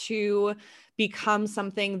has to become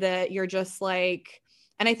something that you're just like,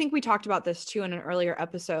 and I think we talked about this too in an earlier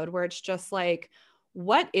episode, where it's just like,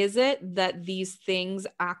 what is it that these things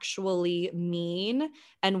actually mean?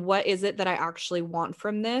 And what is it that I actually want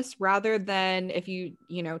from this? Rather than, if you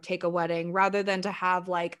take a wedding, rather than to have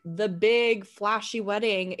like the big flashy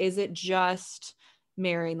wedding, is it just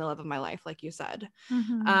marrying the love of my life, like you said?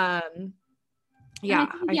 Mm-hmm.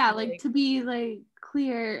 Like to be like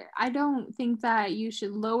clear, I don't think that you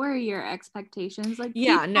should lower your expectations. Like,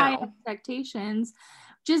 high expectations,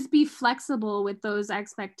 just be flexible with those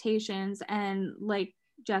expectations. And like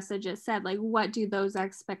Jessa just said, like, what do those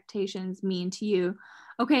expectations mean to you?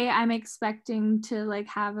 Okay, I'm expecting to like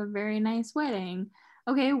have a very nice wedding.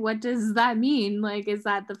 Okay, what does that mean? Like, is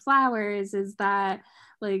that the flowers? Is that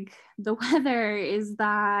like the weather? Is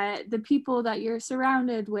that the people that you're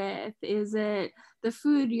surrounded with? Is it the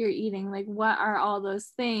food you're eating? Like, what are all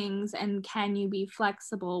those things, and can you be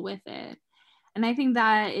flexible with it? And I think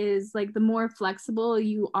that is like, the more flexible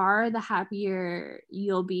you are, the happier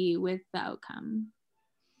you'll be with the outcome.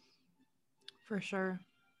 For sure.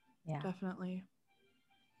 Yeah, definitely.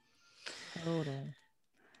 Totally.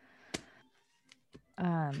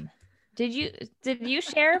 Did you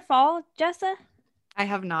share fall, Jessa? I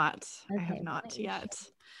have not. Okay, I have not yet.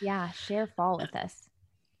 Yeah, share fall with us.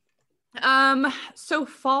 So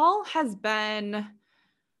fall has been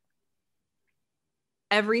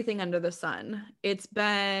everything under the sun. It's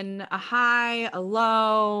been a high, a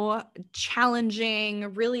low,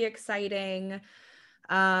 challenging, really exciting,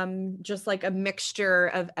 just like a mixture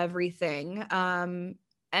of everything.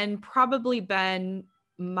 And probably been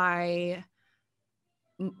my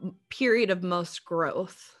period of most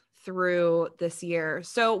growth through this year.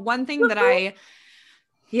 So one thing that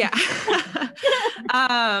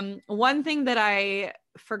one thing that I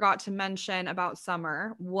forgot to mention about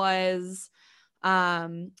summer was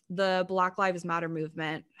the Black Lives Matter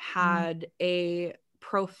movement had a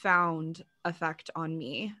profound effect on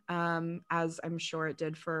me, as I'm sure it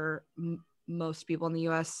did for most people in the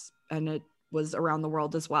US, and it was around the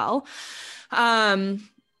world as well.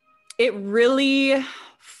 It really,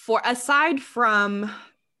 aside from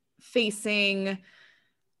facing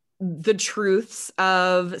the truths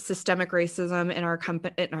of systemic racism in our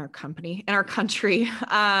country,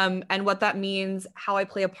 and what that means, how I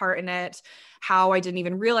play a part in it, how I didn't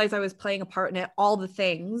even realize I was playing a part in it, all the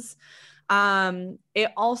things.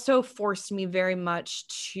 It also forced me very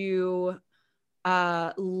much to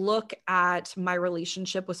look at my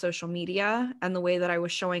relationship with social media and the way that I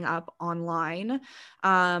was showing up online,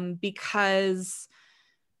 because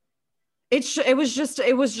it was just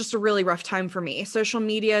a really rough time for me. Social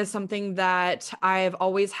media is something that I've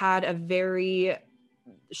always had a very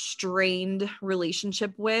strained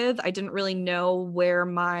relationship with. I didn't really know where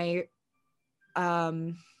my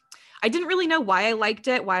I didn't really know why I liked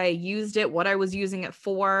it, why I used it, what I was using it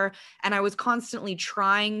for. And I was constantly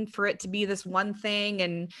trying for it to be this one thing.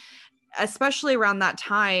 And especially around that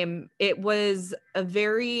time, it was a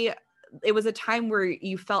time where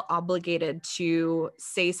you felt obligated to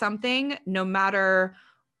say something, no matter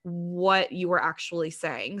what you were actually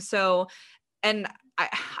saying. So, and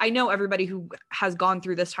I know everybody who has gone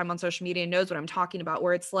through this time on social media knows what I'm talking about,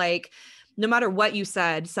 where it's like, no matter what you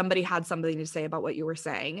said, somebody had something to say about what you were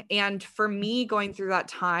saying. And for me, going through that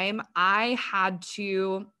time, I had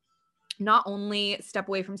to not only step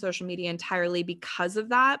away from social media entirely because of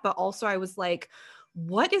that, but also I was like,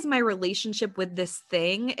 what is my relationship with this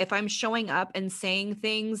thing if I'm showing up and saying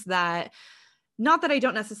things that, not that I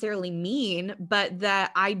don't necessarily mean, but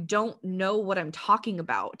that I don't know what I'm talking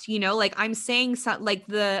about, like I'm saying like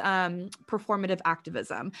the performative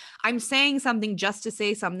activism. I'm saying something just to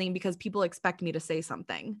say something because people expect me to say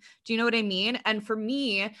something. Do you know what I mean? And for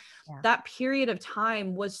me, that period of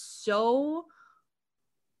time was so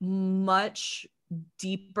much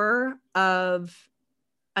deeper of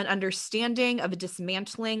an understanding, of a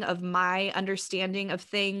dismantling of my understanding of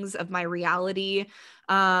things, of my reality,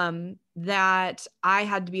 that I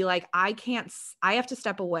had to be like, I have to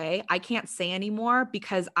step away. I can't say anymore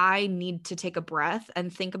because I need to take a breath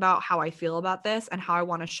and think about how I feel about this and how I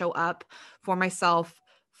want to show up for myself,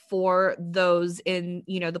 for those in,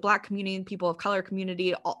 the Black community, people of color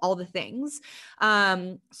community, all the things.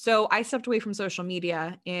 So I stepped away from social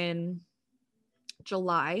media in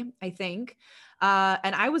July, I think.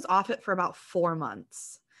 And I was off it for about 4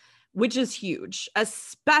 months, which is huge,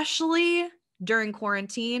 especially during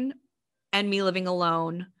quarantine and me living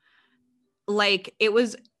alone. Like, it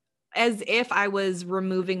was as if I was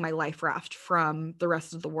removing my life raft from the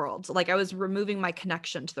rest of the world. Like, I was removing my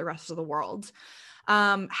connection to the rest of the world.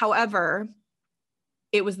 However,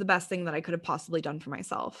 it was the best thing that I could have possibly done for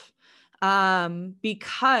myself,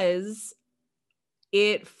 because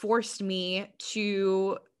it forced me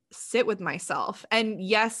to sit with myself. And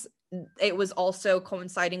yes, it was also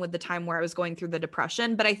coinciding with the time where I was going through the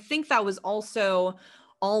depression, but I think that was also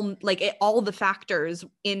all the factors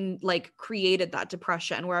in like created that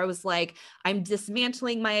depression, where I was like, I'm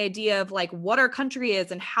dismantling my idea of like what our country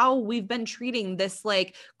is and how we've been treating this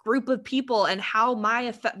like group of people and how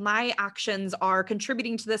my actions are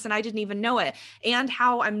contributing to this and I didn't even know it, and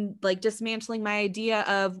how I'm like dismantling my idea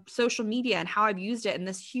of social media and how I've used it in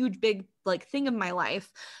this huge big like thing of my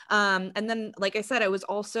life. And then, like I said, I was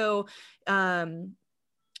also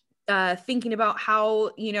thinking about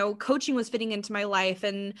how, coaching was fitting into my life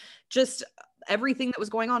and just everything that was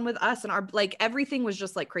going on with us, and our, like, everything was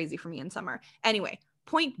just like crazy for me in summer. Anyway,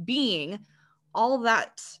 point being, all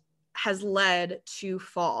that has led to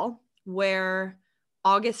fall, where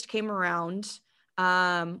August came around,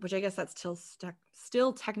 which I guess that's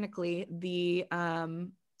still technically the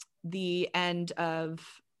end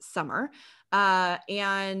of summer.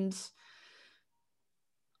 And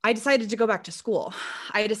I decided to go back to school.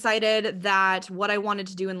 I decided that what I wanted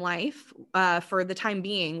to do in life, for the time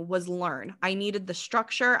being, was learn. I needed the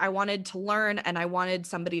structure. I wanted to learn, and I wanted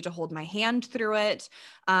somebody to hold my hand through it.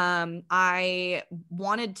 I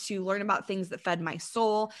wanted to learn about things that fed my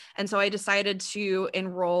soul. And so I decided to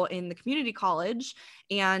enroll in the community college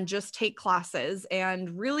and just take classes,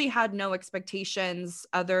 and really had no expectations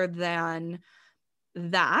other than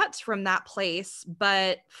that from that place.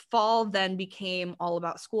 But fall then became all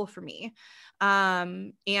about school for me.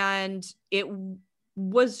 And it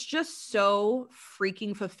was just so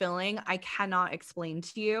freaking fulfilling. I cannot explain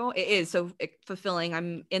to you. It is so fulfilling.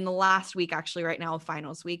 I'm in the last week actually right now,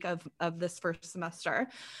 finals week of this first semester.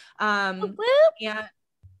 And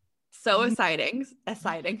so exciting.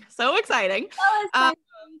 So exciting.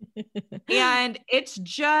 And it's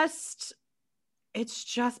just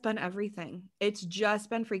been everything. It's just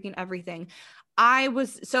been freaking everything.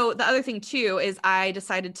 So the other thing too is I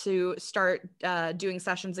decided to start doing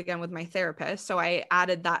sessions again with my therapist. So I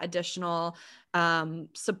added that additional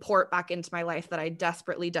support back into my life that I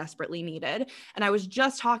desperately needed. And I was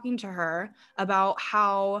just talking to her about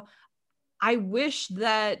how I wish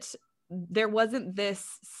that there wasn't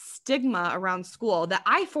this stigma around school that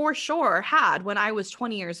I for sure had when I was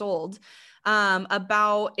 20 years old,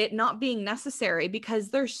 about it not being necessary, because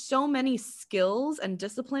there's so many skills and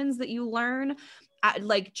disciplines that you learn at,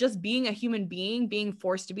 like, just being a human being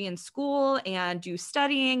forced to be in school and do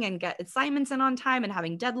studying and get assignments in on time and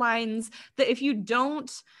having deadlines, that if you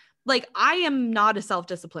don't like, I am not a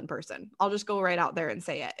self-disciplined person. I'll just go right out there and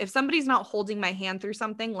say it. If somebody's not holding my hand through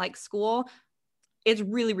something like school, it's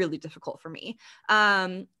really, really difficult for me.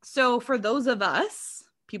 So for those of us,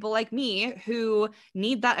 people like me who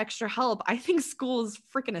need that extra help, I think school is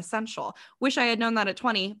freaking essential. Wish I had known that at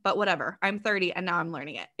 20, but whatever. I'm 30 and now I'm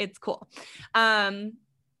learning it. It's cool.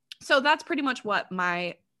 So that's pretty much what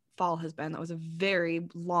my fall has been. That was a very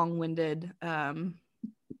long-winded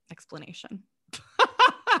explanation.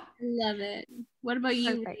 Love it. What about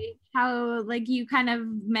you? Perfect. How, like, you kind of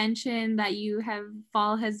mentioned that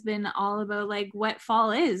fall has been all about like what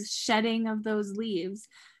fall is, shedding of those leaves.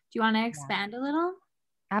 Do you want to expand a little?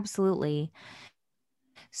 Absolutely.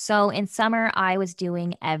 So in summer, I was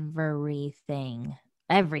doing everything.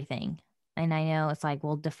 And I know it's like,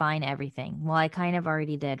 well, define everything. Well, I kind of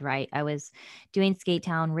already did, right? I was doing Skate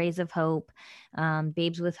Town, Rays of Hope,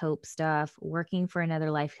 Babes with Hope stuff, working for another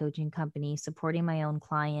life coaching company, supporting my own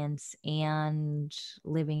clients, and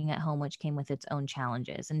living at home, which came with its own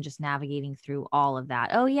challenges, and just navigating through all of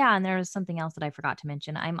that. Oh, yeah. And there was something else that I forgot to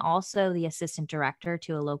mention. I'm also the assistant director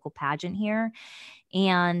to a local pageant here,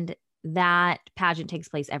 and that pageant takes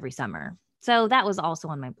place every summer. So that was also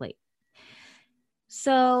on my plate.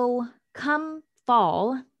 So come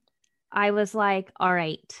fall, I was like, all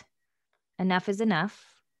right, enough is enough.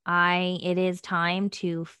 It is time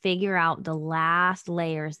to figure out the last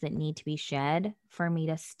layers that need to be shed for me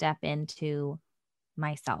to step into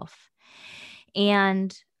myself.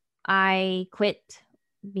 And I quit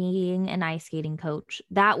being an ice skating coach.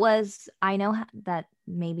 I know that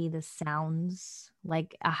maybe this sounds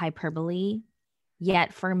like a hyperbole,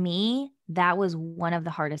 yet for me, that was one of the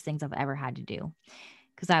hardest things I've ever had to do.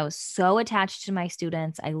 Because I was so attached to my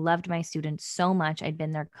students. I loved my students so much. I'd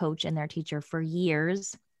been their coach and their teacher for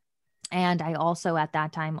years. And I also, at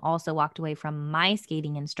that time, also walked away from my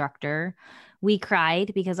skating instructor. We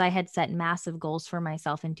cried because I had set massive goals for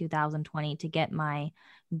myself in 2020 to get my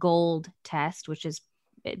gold test, which is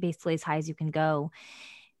basically as high as you can go.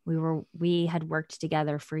 We had worked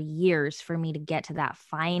together for years for me to get to that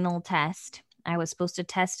final test. I was supposed to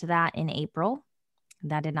test that in April.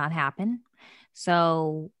 That did not happen.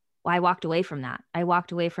 So I walked away from that. I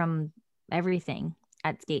walked away from everything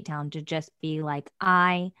at Skate Town to just be like,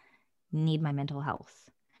 I need my mental health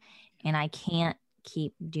and I can't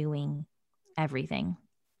keep doing everything.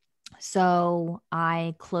 So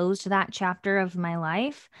I closed that chapter of my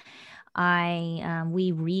life.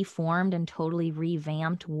 We reformed and totally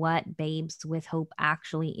revamped what Babes with Hope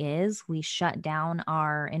actually is. We shut down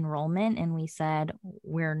our enrollment and we said,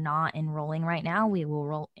 we're not enrolling right now. We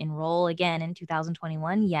will enroll again in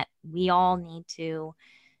 2021, yet we all need to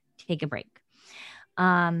take a break.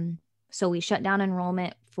 So we shut down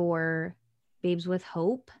enrollment for Babes with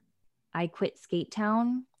Hope. I quit Skate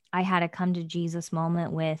Town. I had a come to Jesus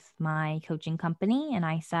moment with my coaching company. And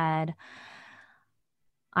I said,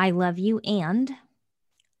 I love you, and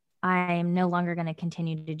I'm no longer going to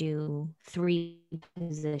continue to do 3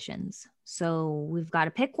 positions. So we've got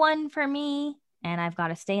to pick one for me, and I've got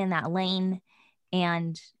to stay in that lane,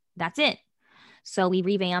 and that's it. So we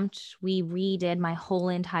revamped, we redid my whole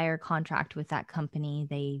entire contract with that company.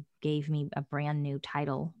 They gave me a brand new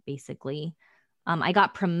title, basically. I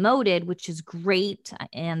got promoted, which is great,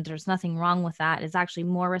 and there's nothing wrong with that. It's actually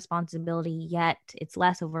more responsibility, yet it's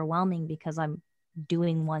less overwhelming because I'm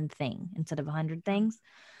doing one thing instead of 100 things.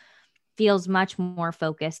 Feels much more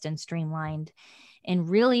focused and streamlined. And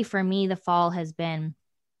really for me, the fall has been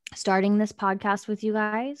starting this podcast with you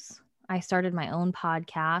guys. I started my own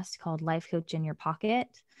podcast called Life Coach in Your Pocket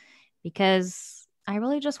because I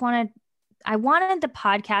really just wanted the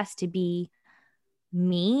podcast to be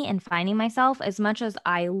me and finding myself. As much as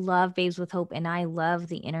I love Babes with Hope and I love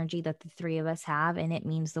the energy that the 3 of us have, and it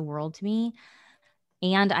means the world to me.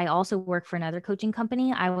 And I also work for another coaching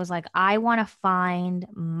company. I was like, I want to find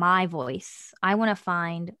my voice. I want to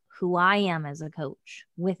find who I am as a coach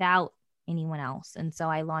without anyone else. And so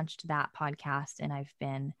I launched that podcast and I've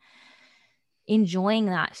been enjoying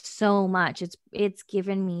that so much. It's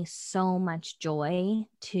given me so much joy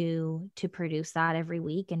to produce that every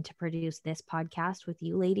week and to produce this podcast with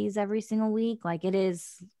you ladies every single week. Like, it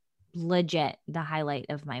is legit the highlight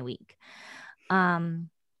of my week.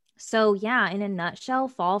 So yeah, in a nutshell,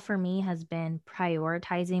 fall for me has been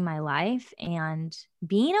prioritizing my life and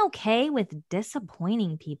being okay with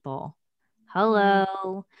disappointing people.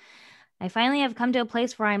 Hello. I finally have come to a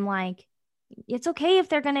place where I'm like, it's okay if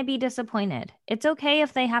they're going to be disappointed. It's okay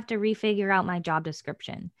if they have to refigure out my job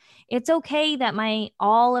description. It's okay that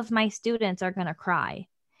all of my students are going to cry.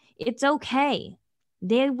 It's okay.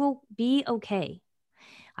 They will be okay.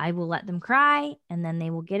 I will let them cry, and then they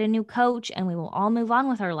will get a new coach, and we will all move on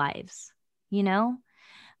with our lives, you know?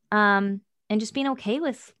 And just being okay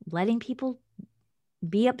with letting people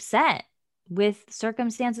be upset with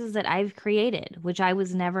circumstances that I've created, which I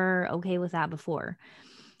was never okay with that before.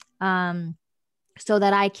 So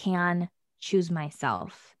that I can choose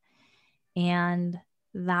myself. And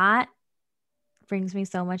that brings me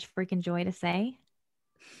so much freaking joy to say.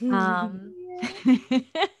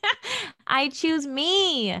 I choose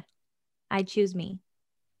me. I choose me.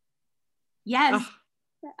 Yes.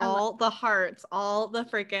 All the hearts, all the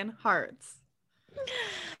freaking hearts.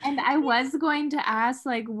 And I was going to ask,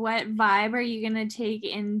 like, what vibe are you going to take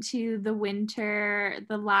into the winter,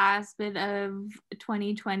 the last bit of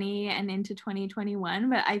 2020 and into 2021?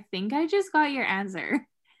 But I think I just got your answer.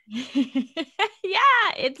 Yeah,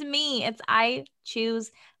 it's me. It's I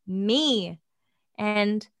choose me.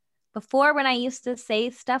 And before, when I used to say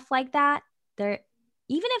stuff like that, even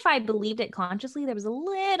if I believed it consciously, there was a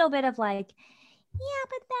little bit of like, yeah,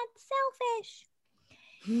 but that's selfish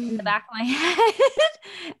in the back of my head.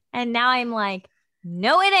 And now I'm like,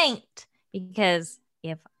 no, it ain't. Because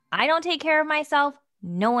if I don't take care of myself,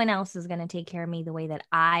 no one else is going to take care of me the way that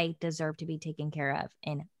I deserve to be taken care of.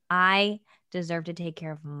 And I deserve to take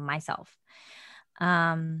care of myself.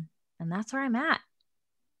 And that's where I'm at.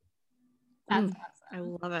 That's awesome. I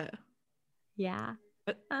love it. Yeah.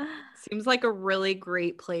 Seems like a really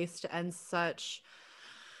great place to end such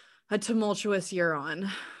a tumultuous year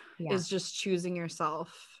on. Yeah. Is just choosing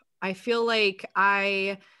yourself. I feel like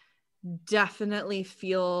I definitely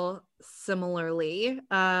feel similarly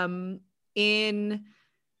in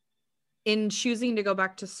choosing to go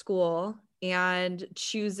back to school and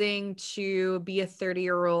choosing to be a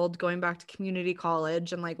 30-year-old going back to community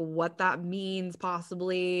college and like what that means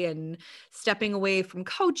possibly, and stepping away from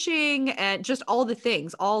coaching and just all the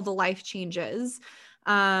things, all the life changes.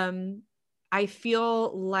 I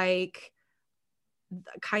feel like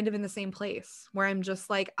kind of in the same place where I'm just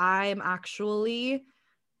like, I'm actually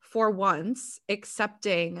for once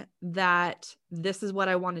accepting that this is what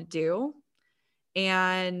I want to do,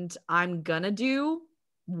 and I'm gonna do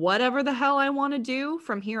whatever the hell I want to do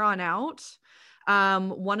from here on out.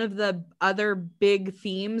 One of the other big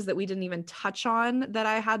themes that we didn't even touch on that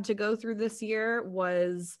I had to go through this year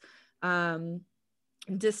was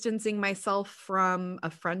distancing myself from a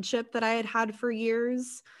friendship that I had had for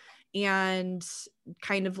years, and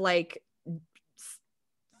kind of like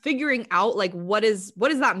figuring out like what does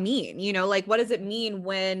that mean, you know, like what does it mean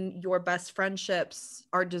when your best friendships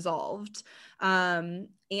are dissolved. And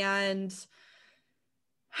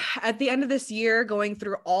at the end of this year, going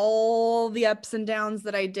through all the ups and downs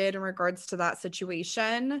that I did in regards to that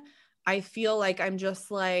situation, I feel like I'm just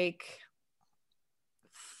like,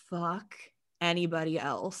 fuck anybody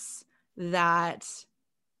else that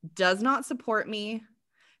does not support me,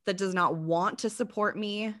 that does not want to support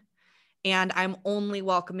me. And I'm only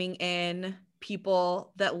welcoming in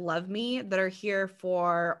people that love me, that are here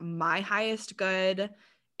for my highest good.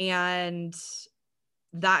 And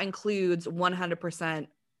that includes 100%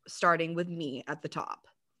 starting with me at the top.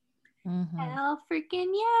 Mm-hmm. Hell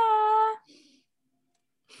freaking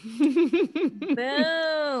yeah.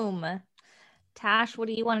 Boom. Tash, what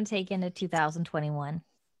do you want to take into 2021?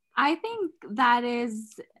 I think that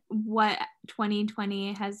is what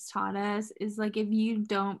 2020 has taught us, is like, if you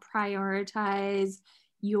don't prioritize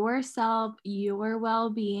yourself, your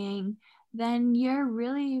well-being, then you're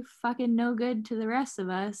really fucking no good to the rest of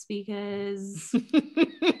us, because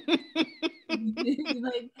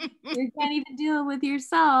like, you can't even deal with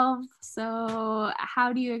yourself. So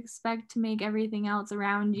how do you expect to make everything else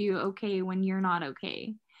around you okay when you're not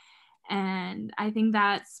okay? And I think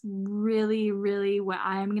that's really, really what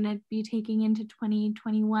I'm going to be taking into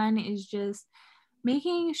 2021, is just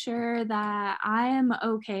making sure that I am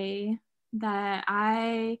okay, that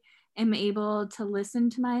I am able to listen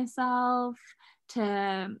to myself,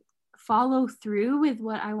 to follow through with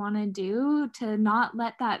what I want to do, to not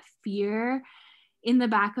let that fear in the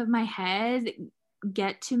back of my head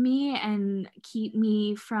get to me and keep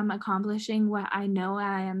me from accomplishing what I know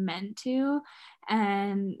I am meant to,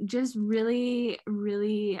 and just really,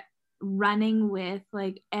 really running with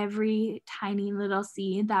like every tiny little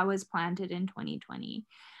seed that was planted in 2020.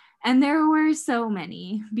 And there were so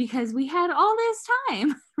many, because we had all this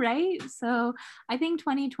time, right? So I think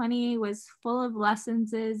 2020 was full of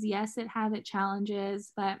lessons. Yes, it had its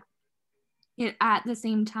challenges, but it at the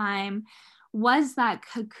same time was that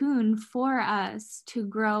cocoon for us to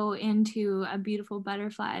grow into a beautiful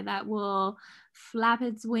butterfly that will flap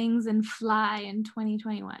its wings and fly in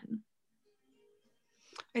 2021.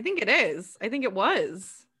 I think it is. I think it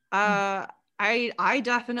was. I I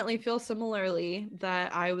definitely feel similarly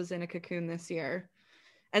that I was in a cocoon this year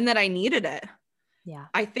and that I needed it. Yeah.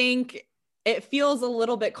 I think it feels a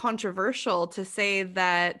little bit controversial to say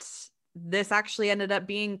that this actually ended up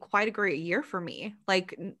being quite a great year for me.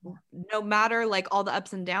 Like no matter like all the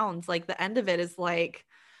ups and downs, like the end of it is like,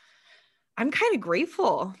 I'm kind of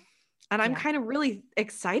grateful and I'm kind of really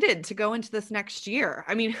excited to go into this next year.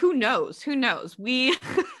 I mean, who knows?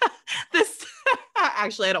 This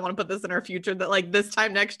actually, I don't want to put this in our future that like this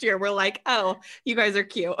time next year, we're like, oh, you guys are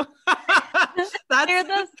cute. That's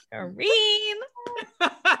the screen.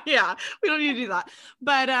 Yeah, we don't need to do that.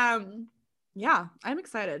 But yeah, I'm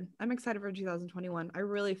excited. I'm excited for 2021. I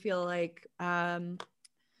really feel like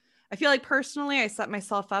personally I set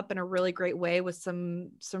myself up in a really great way with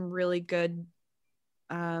some really good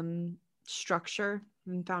structure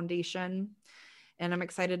and foundation. And I'm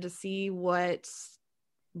excited to see what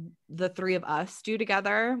the three of us do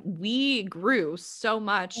together. We grew so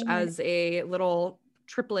much as a little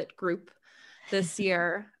triplet group this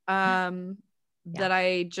year. That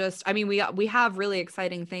we have really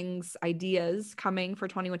exciting ideas coming for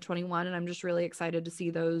 2021, and I'm just really excited to see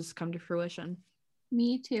those come to fruition.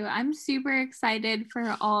 Me too. I'm super excited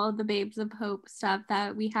for all the Babes of Hope stuff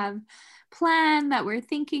that we have planned, that we're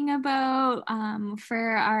thinking about,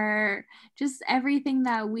 for our, just everything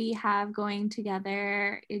that we have going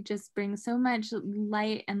together. It just brings so much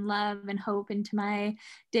light and love and hope into my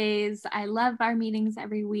days. I love our meetings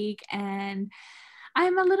every week, and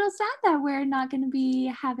I'm a little sad that we're not going to be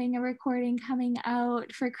having a recording coming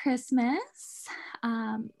out for Christmas.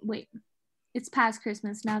 Wait. It's past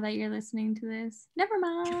Christmas now that you're listening to this. Never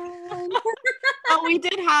mind. Oh, we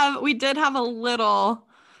did have a little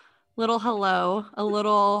hello, a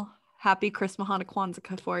little happy Christmas Hanukkah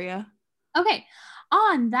Kwanzaa for you. Okay.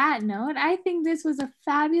 On that note, I think this was a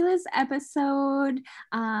fabulous episode.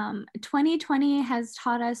 2020 has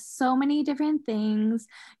taught us so many different things.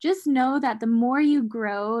 Just know that the more you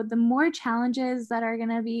grow, the more challenges that are going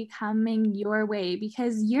to be coming your way,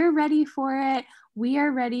 because you're ready for it. We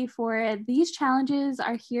are ready for it. These challenges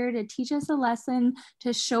are here to teach us a lesson,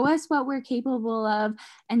 to show us what we're capable of,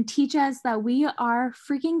 and teach us that we are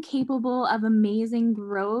freaking capable of amazing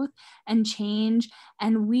growth and change.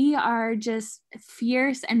 And we are just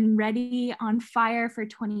fierce and ready, on fire for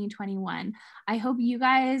 2021. I hope you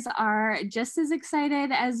guys are just as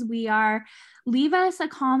excited as we are. Leave us a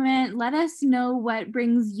comment. Let us know what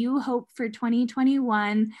brings you hope for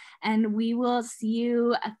 2021. And we will see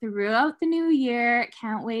you throughout the new year.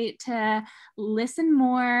 Can't wait to listen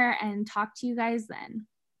more and talk to you guys then.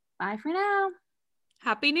 Bye for now.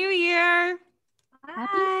 Happy New Year.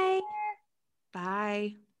 Bye.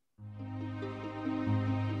 Bye.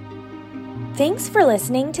 Thanks for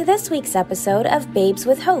listening to this week's episode of Babes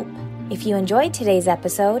with Hope. If you enjoyed today's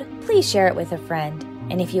episode, please share it with a friend.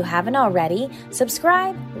 And if you haven't already,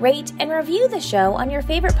 subscribe, rate, and review the show on your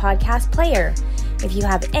favorite podcast player. If you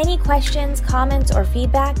have any questions, comments, or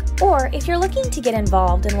feedback, or if you're looking to get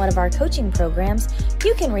involved in one of our coaching programs,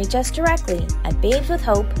 you can reach us directly at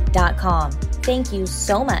babeswithhope.com. Thank you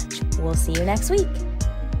so much. We'll see you next week.